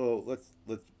 So let's.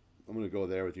 I'm gonna go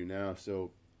there with you now.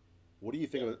 So, what do you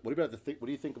think Yeah. about what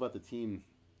do you think about the team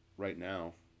right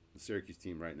now, the Syracuse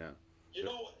team right now? You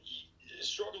know,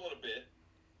 struggling a bit.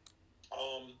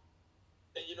 Um,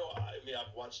 And I mean,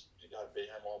 I've watched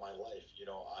Bayheim all my life.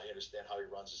 I understand how he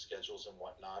runs his schedules and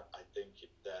whatnot. I think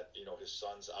that his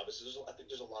sons obviously. I think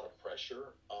there's a lot of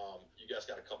pressure. You guys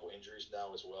got a couple injuries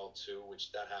now as well too,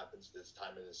 which that happens this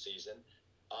time of the season.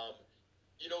 Um,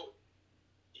 you know,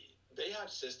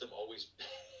 Bayheim's system always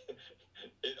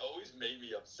it always made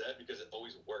me upset because it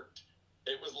always worked.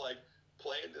 It was like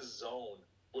playing this zone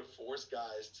would force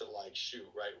guys to like shoot.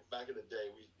 Right back in the day,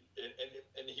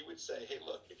 and he would say, "Hey,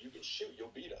 look, if you can shoot,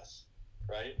 you'll beat us."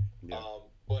 Right? Yeah.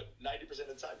 But 90%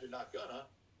 of the time, you're not gonna.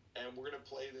 And we're gonna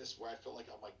play this where I feel like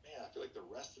I'm like, man, I feel like they're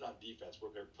rested on defense.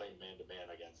 We're playing man to man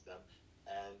against them,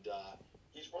 and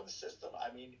he's run the system.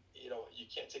 I mean, you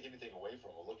can't take anything away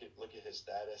from him. Look at his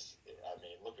status. I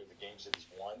mean, look at the games that he's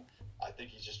won. I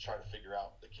think he's just trying to figure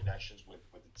out the connections with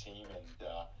the team and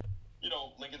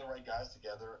linking the right guys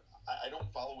together. I don't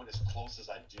follow it as close as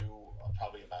I do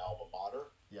probably in my alma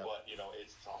mater. Yeah. But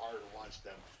it's hard to watch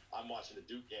them. I'm watching the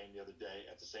Duke game the other day.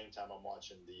 At the same time, I'm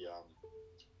watching the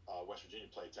West Virginia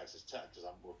play Texas Tech because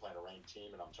we're playing a ranked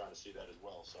team, and I'm trying to see that as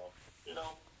well. So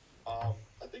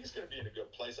I think it's going to be in a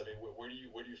good place. I mean, where do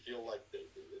you feel like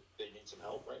they need some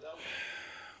help right now?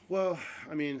 Well,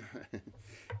 I mean,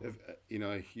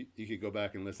 if you could go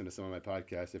back and listen to some of my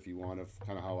podcasts if you want of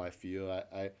kind of how I feel.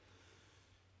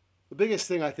 The biggest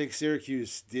thing I think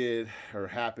Syracuse did or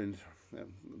happened,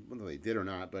 whether they did or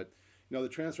not, but the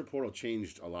transfer portal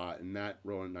changed a lot, and Matt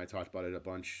Rowan and I talked about it a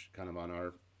bunch, kind of on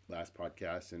our last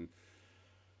podcast, and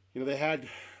they had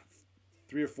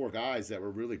 3 or 4 guys that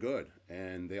were really good,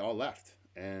 and they all left,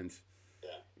 and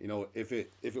Yeah. if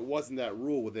it wasn't that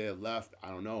rule, would they have left? I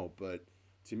don't know, but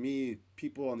to me,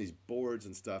 people on these boards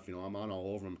and stuff, I'm on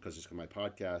all over them because just my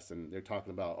podcast, and they're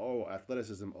talking about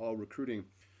athleticism, recruiting.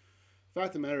 Fact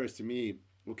of the matter is, to me,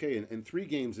 okay, in 3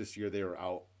 games this year, they were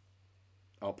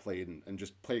outplayed and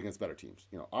just played against better teams.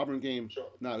 Auburn game,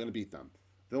 Sure. not going to beat them.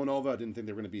 Villanova didn't think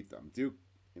they were going to beat them. Duke,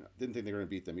 didn't think they were going to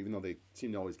beat them, even though they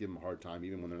seem to always give them a hard time,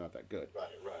 even when they're not that good.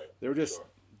 Right. They were just Sure.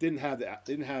 didn't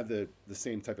have the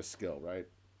same type of skill, right?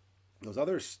 Those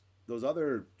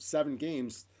other 7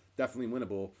 games definitely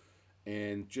winnable,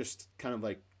 and just kind of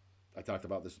like I talked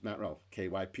about this Matt Rowe,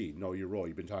 KYP, know your role.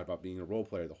 You've been talking about being a role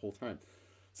player the whole time.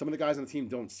 Some of the guys on the team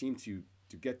don't seem to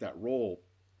get that role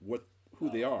with who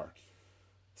they are.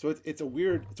 So it's a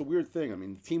weird thing. I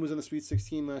mean, the team was in the Sweet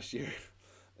 16 last year,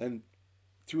 and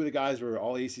 2 of the guys were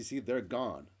all ACC. They're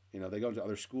gone. They go to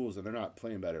other schools and they're not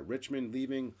playing better. Richmond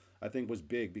leaving, I think, was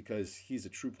big because he's a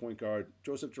true point guard.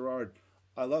 Joseph Girard,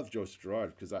 I love Joseph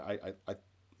Girard because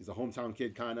he's a hometown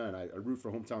kid kind of, and I root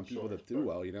for hometown people Sure. that do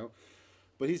well.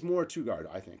 But he's more a 2 guard,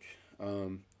 I think.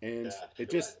 And Yeah. it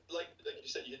just Like you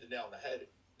said, you hit the nail on the head.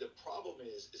 The problem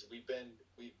is we've been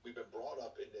brought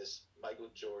up in this Michael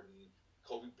Jordan,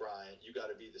 Kobe Bryant. You got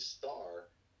to be the star,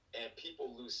 and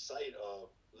people lose sight of.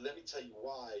 Let me tell you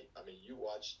why. I mean, you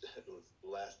watched The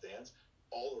Last Dance.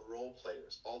 All the role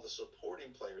players, all the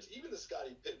supporting players, even the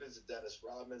Scottie Pippens, Dennis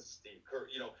Rodmans, Steve Kerr.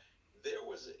 there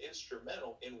was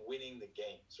instrumental in winning the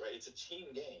games, right? It's a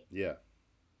team game. Yeah.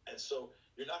 And so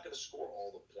you're not going to score all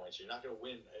the points. You're not going to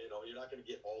win. You're not going to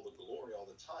get all the glory all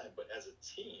the time. But as a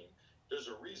team, there's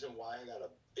a reason why I got a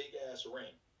big ass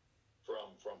ring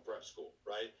from prep school,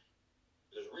 right?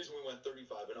 There's a reason we went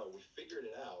 35-0. We figured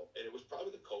it out, and it was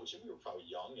probably the coach, and we were probably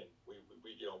young, and we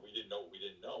didn't know what we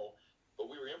didn't know, but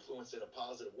we were influenced in a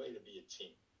positive way to be a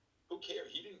team. Who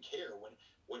cared? He didn't care when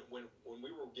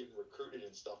we were getting recruited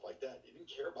and stuff like that. He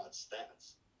didn't care about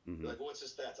stats. Mm-hmm. Like, what's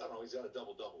his stats? I don't know. He's got a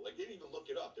double-double. Like, they didn't even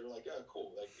look it up. They were like, oh,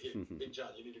 cool. Like, Big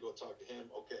John, you need to go talk to him.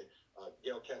 Okay.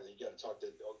 Gail Kelly, you got to talk to.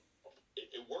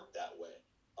 It worked that way.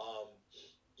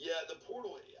 Yeah, the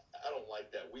portal. I don't like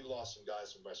that. We lost some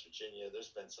guys from West Virginia. There's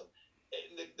been some.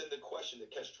 And then the question, the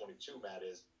catch-22, Matt,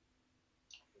 is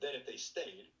then if they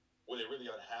stayed, were they really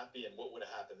unhappy, and what would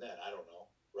have happened then? I don't know.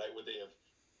 Right? Would they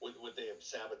have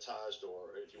sabotaged,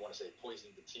 or if you want to say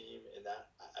poisoned the team in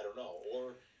that? I don't know.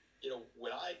 Or,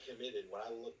 when I committed, when I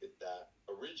looked at that,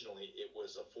 originally it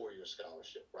was a 4-year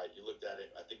scholarship, right? You looked at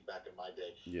it, I think back in my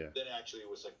day. Yeah. Then actually it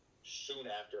was like soon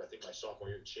after, I think my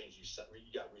sophomore year, it changed. You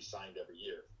got re-signed every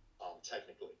year,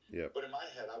 technically. Yeah. But in my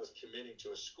head, I was committing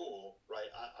to a school,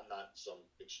 right? I'm not some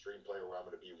extreme player where I'm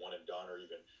going to be one and done or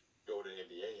even go to the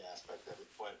NBA aspect of it,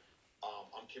 but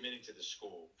I'm committing to the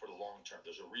school for the long term.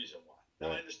 There's a reason why.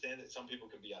 Now, I understand that some people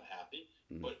can be unhappy,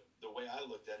 but the way I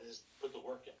looked at it is put the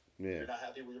work in. Yeah. If you're not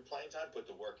happy with your playing time, put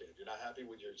the work in. If you're not happy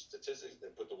with your statistics, then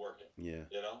put the work in. Yeah.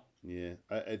 Yeah.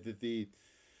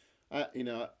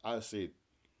 Honestly,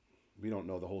 we don't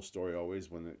know the whole story always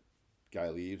when the guy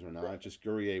leaves or not. Right. Just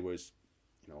Guerrier was,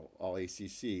 all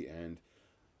ACC, and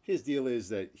his deal is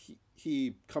that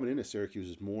he coming into Syracuse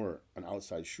is more an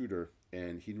outside shooter,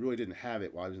 and he really didn't have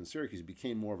it while he was in Syracuse. He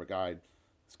became more of a guy,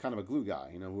 it's kind of a glue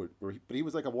guy, but he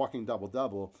was like a walking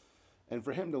double-double, and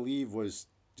for him to leave was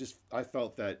just, I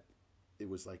felt that it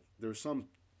was like there was some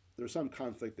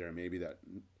conflict there maybe that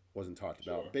wasn't talked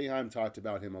about. Sure. Boeheim talked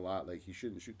about him a lot, like he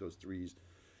shouldn't shoot those threes.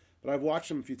 But I've watched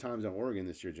him a few times on Oregon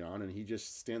this year, John, and he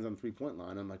just stands on the 3-point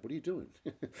line. I'm like, what are you doing?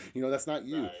 That's not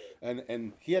you. Right.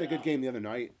 And he had a good game the other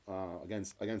night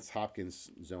against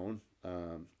Hopkins' zone.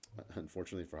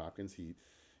 Unfortunately for Hopkins, he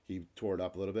tore it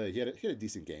up a little bit. He had a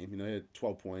decent game. He had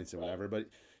 12 points and whatever. But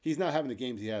he's not having the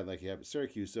games he had like he had at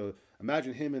Syracuse. So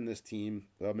imagine him in this team.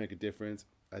 That'll make a difference.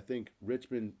 I think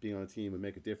Richmond being on the team would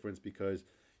make a difference because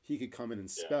he could come in and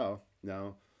spell.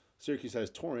 Now, Syracuse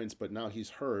has Torrance, but now he's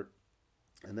hurt.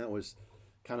 And that was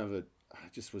kind of I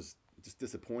was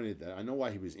disappointed that I know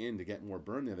why he was in to get more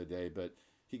burn the other day, but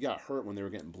he got hurt when they were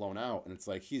getting blown out. And it's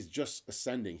like he's just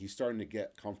ascending. He's starting to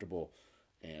get comfortable.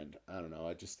 And I don't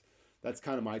know. That's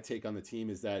kind of my take on the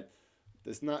team is that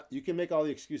you can make all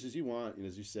the excuses you want. And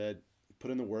as you said,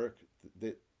 put in the work.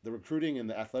 The recruiting and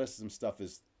the athleticism stuff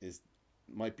is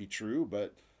might be true,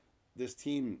 but this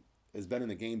team has been in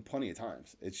the game plenty of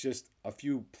times. It's just a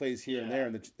few plays here and there,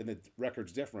 and the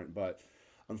record's different. But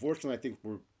unfortunately, I think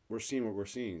we're seeing what we're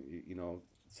seeing.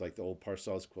 It's like the old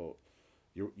Parcells quote: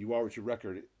 "You are what your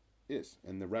record is,"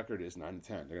 and the record is 9-10.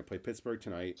 They're gonna play Pittsburgh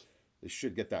tonight. They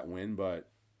should get that win, but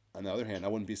on the other hand, I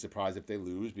wouldn't be surprised if they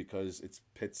lose because it's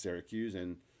Pitt, Syracuse,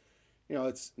 and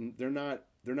they're not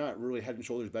really head and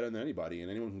shoulders better than anybody, and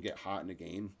anyone can get hot in a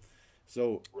game.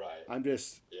 So right. I'm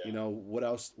just, what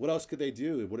else could they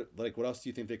do? What else do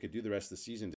you think they could do the rest of the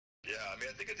season? Yeah, I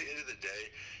think at the end of the day,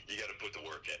 you got to put the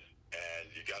work in,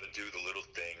 and you got to do the little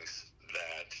things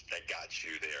that got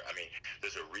you there.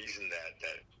 There's a reason that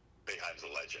Boeheim's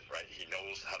a legend, right? He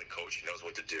knows how to coach. He knows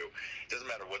what to do. It doesn't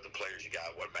matter what the players you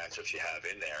got, what matchups you have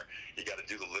in there. You got to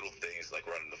do the little things like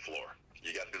running the floor. You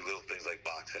got to do little things like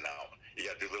boxing out. You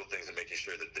got to do little things and making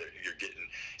sure that you're getting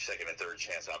second and third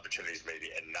chance opportunities maybe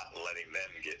and not letting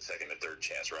them get second and third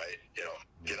chance, right? Get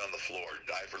on the floor,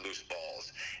 dive for loose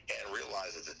balls, and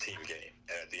realize it's a team game.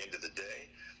 And at the end of the day,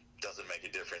 doesn't make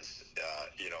a difference.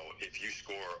 If you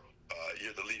score,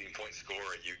 you're the leading point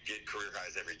scorer and you get career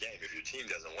highs every game. If your team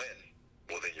doesn't win,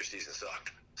 well, then your season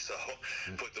sucked. So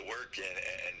put the work in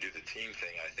and do the team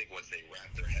thing. I think once they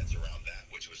wrapped their heads around that,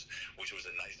 which was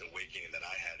a nice awakening that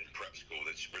I had in prep school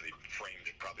that's really framed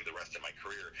probably the rest of my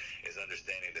career, is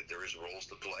understanding that there is roles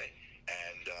to play.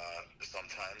 And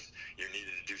sometimes you're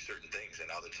needed to do certain things, and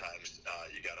other times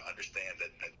you got to understand that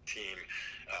a team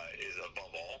is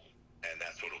above all, and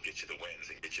that's what will get you the wins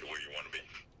and get you to where you want to be.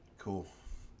 Cool.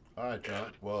 All right,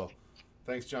 John. Well,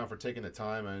 thanks, John, for taking the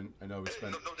time. And I know we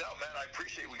spent. No doubt, man. I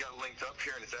appreciate we got linked up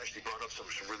here, and it's actually brought up some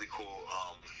really cool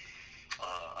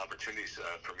opportunities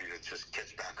for me to just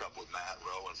catch back up with Matt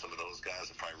Rowe and some of those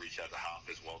guys. I'll probably reach out to Hop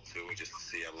as well too, and just to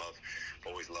see.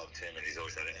 Always loved him, and he's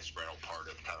always had an instrumental part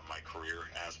of kind of my career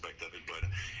aspect of it. But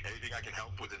anything I can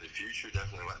help with in the future,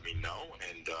 definitely let me know,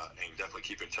 and definitely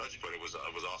keep in touch. But it was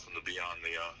awesome to be on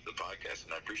the podcast,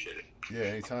 and I appreciate it. Yeah,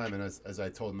 anytime. And as I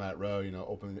told Matt Rowe,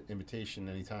 open invitation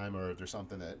anytime, or if there's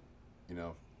something that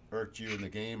irked you in the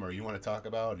game, or you want to talk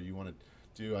about, or you want to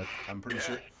do, I'm pretty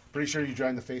sure you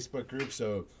joined the Facebook group,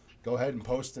 so go ahead and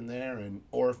post in there,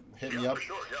 or hit me up. For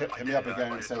sure. Hit me up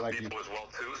again and say like you. As well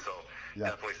too, so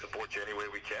definitely support you any way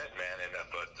we can, man. And if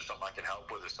there's something I can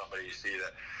help with, or somebody you see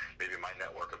that maybe my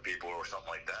network of people or something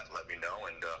like that, let me know,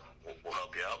 and we'll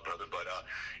help you out, brother. But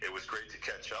it was great to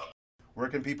catch up. Where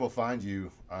can people find you?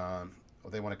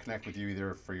 They want to connect with you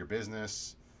either for your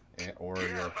business or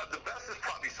your... The best is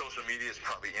probably social media. Is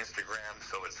probably Instagram.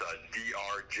 So it's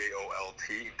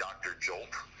DRJOLT, Dr.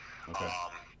 Jolt. Okay.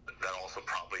 That also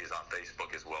probably is on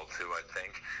Facebook as well too, I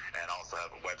think, and I also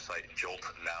have a website,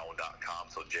 joltnow.com,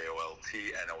 so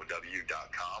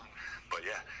JOLTNOW.com. But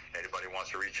yeah, anybody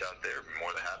wants to reach out there, I'm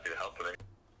more than happy to help with it.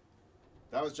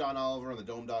 That was John Oliver on the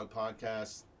Dawg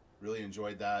podcast. Really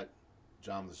enjoyed that.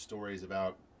 John, with the stories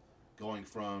about going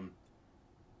from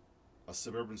a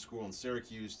suburban school in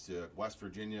Syracuse to West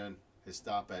Virginia, his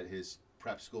stop at his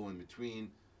prep school in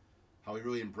between, how he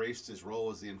really embraced his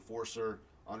role as the enforcer,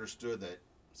 understood that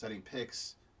setting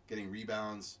picks, getting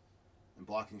rebounds, and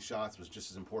blocking shots was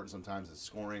just as important sometimes as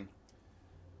scoring.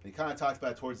 And he kind of talked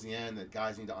about towards the end that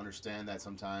guys need to understand that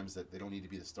sometimes that they don't need to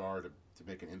be the star to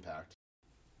make an impact.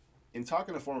 In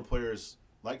talking to former players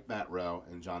like Matt Rowe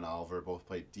and John Oliver, both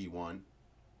played D1,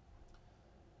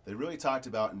 they really talked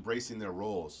about embracing their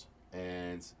roles.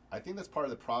 And I think that's part of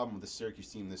the problem with the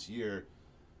Syracuse team this year.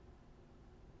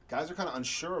 Guys are kind of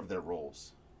unsure of their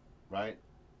roles, right?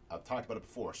 I've talked about it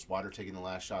before. Swatter taking the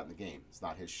last shot in the game. It's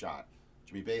not his shot.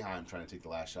 Jimmy Boeheim trying to take the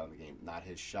last shot in the game. Not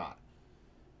his shot.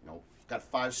 We've got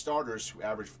 5 starters who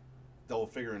average double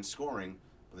figure in scoring,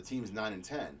 but the team's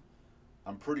 9-10.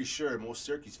 I'm pretty sure most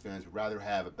Syracuse fans would rather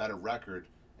have a better record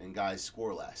and guys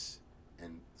score less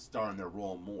and star in their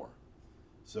role more.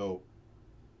 So,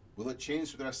 will it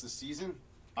change for the rest of the season?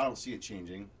 I don't see it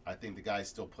changing. I think the guys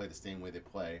still play the same way they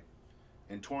play.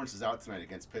 And Torrance is out tonight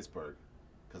against Pittsburgh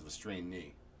because of a strained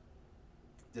knee.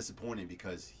 Disappointing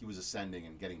because he was ascending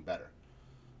and getting better.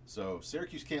 So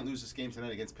Syracuse can't lose this game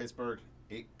tonight against Pittsburgh.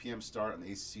 8 p.m. start on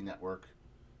the ACC network.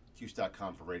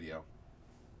 Cuse.com for radio.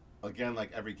 Again,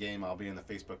 like every game, I'll be on the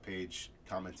Facebook page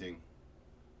commenting.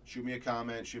 Shoot me a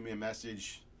comment, shoot me a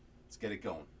message. Let's get it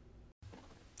going.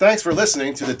 Thanks for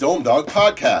listening to the Dawg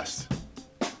podcast.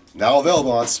 Now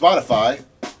available on Spotify,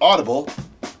 Audible,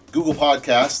 Google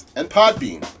Podcasts, and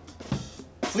Podbean.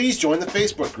 Please join the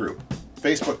Facebook group.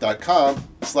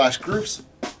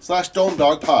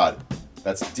 Facebook.com/groups/DawgPod.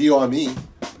 That's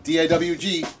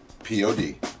DOMEDAWGPOD.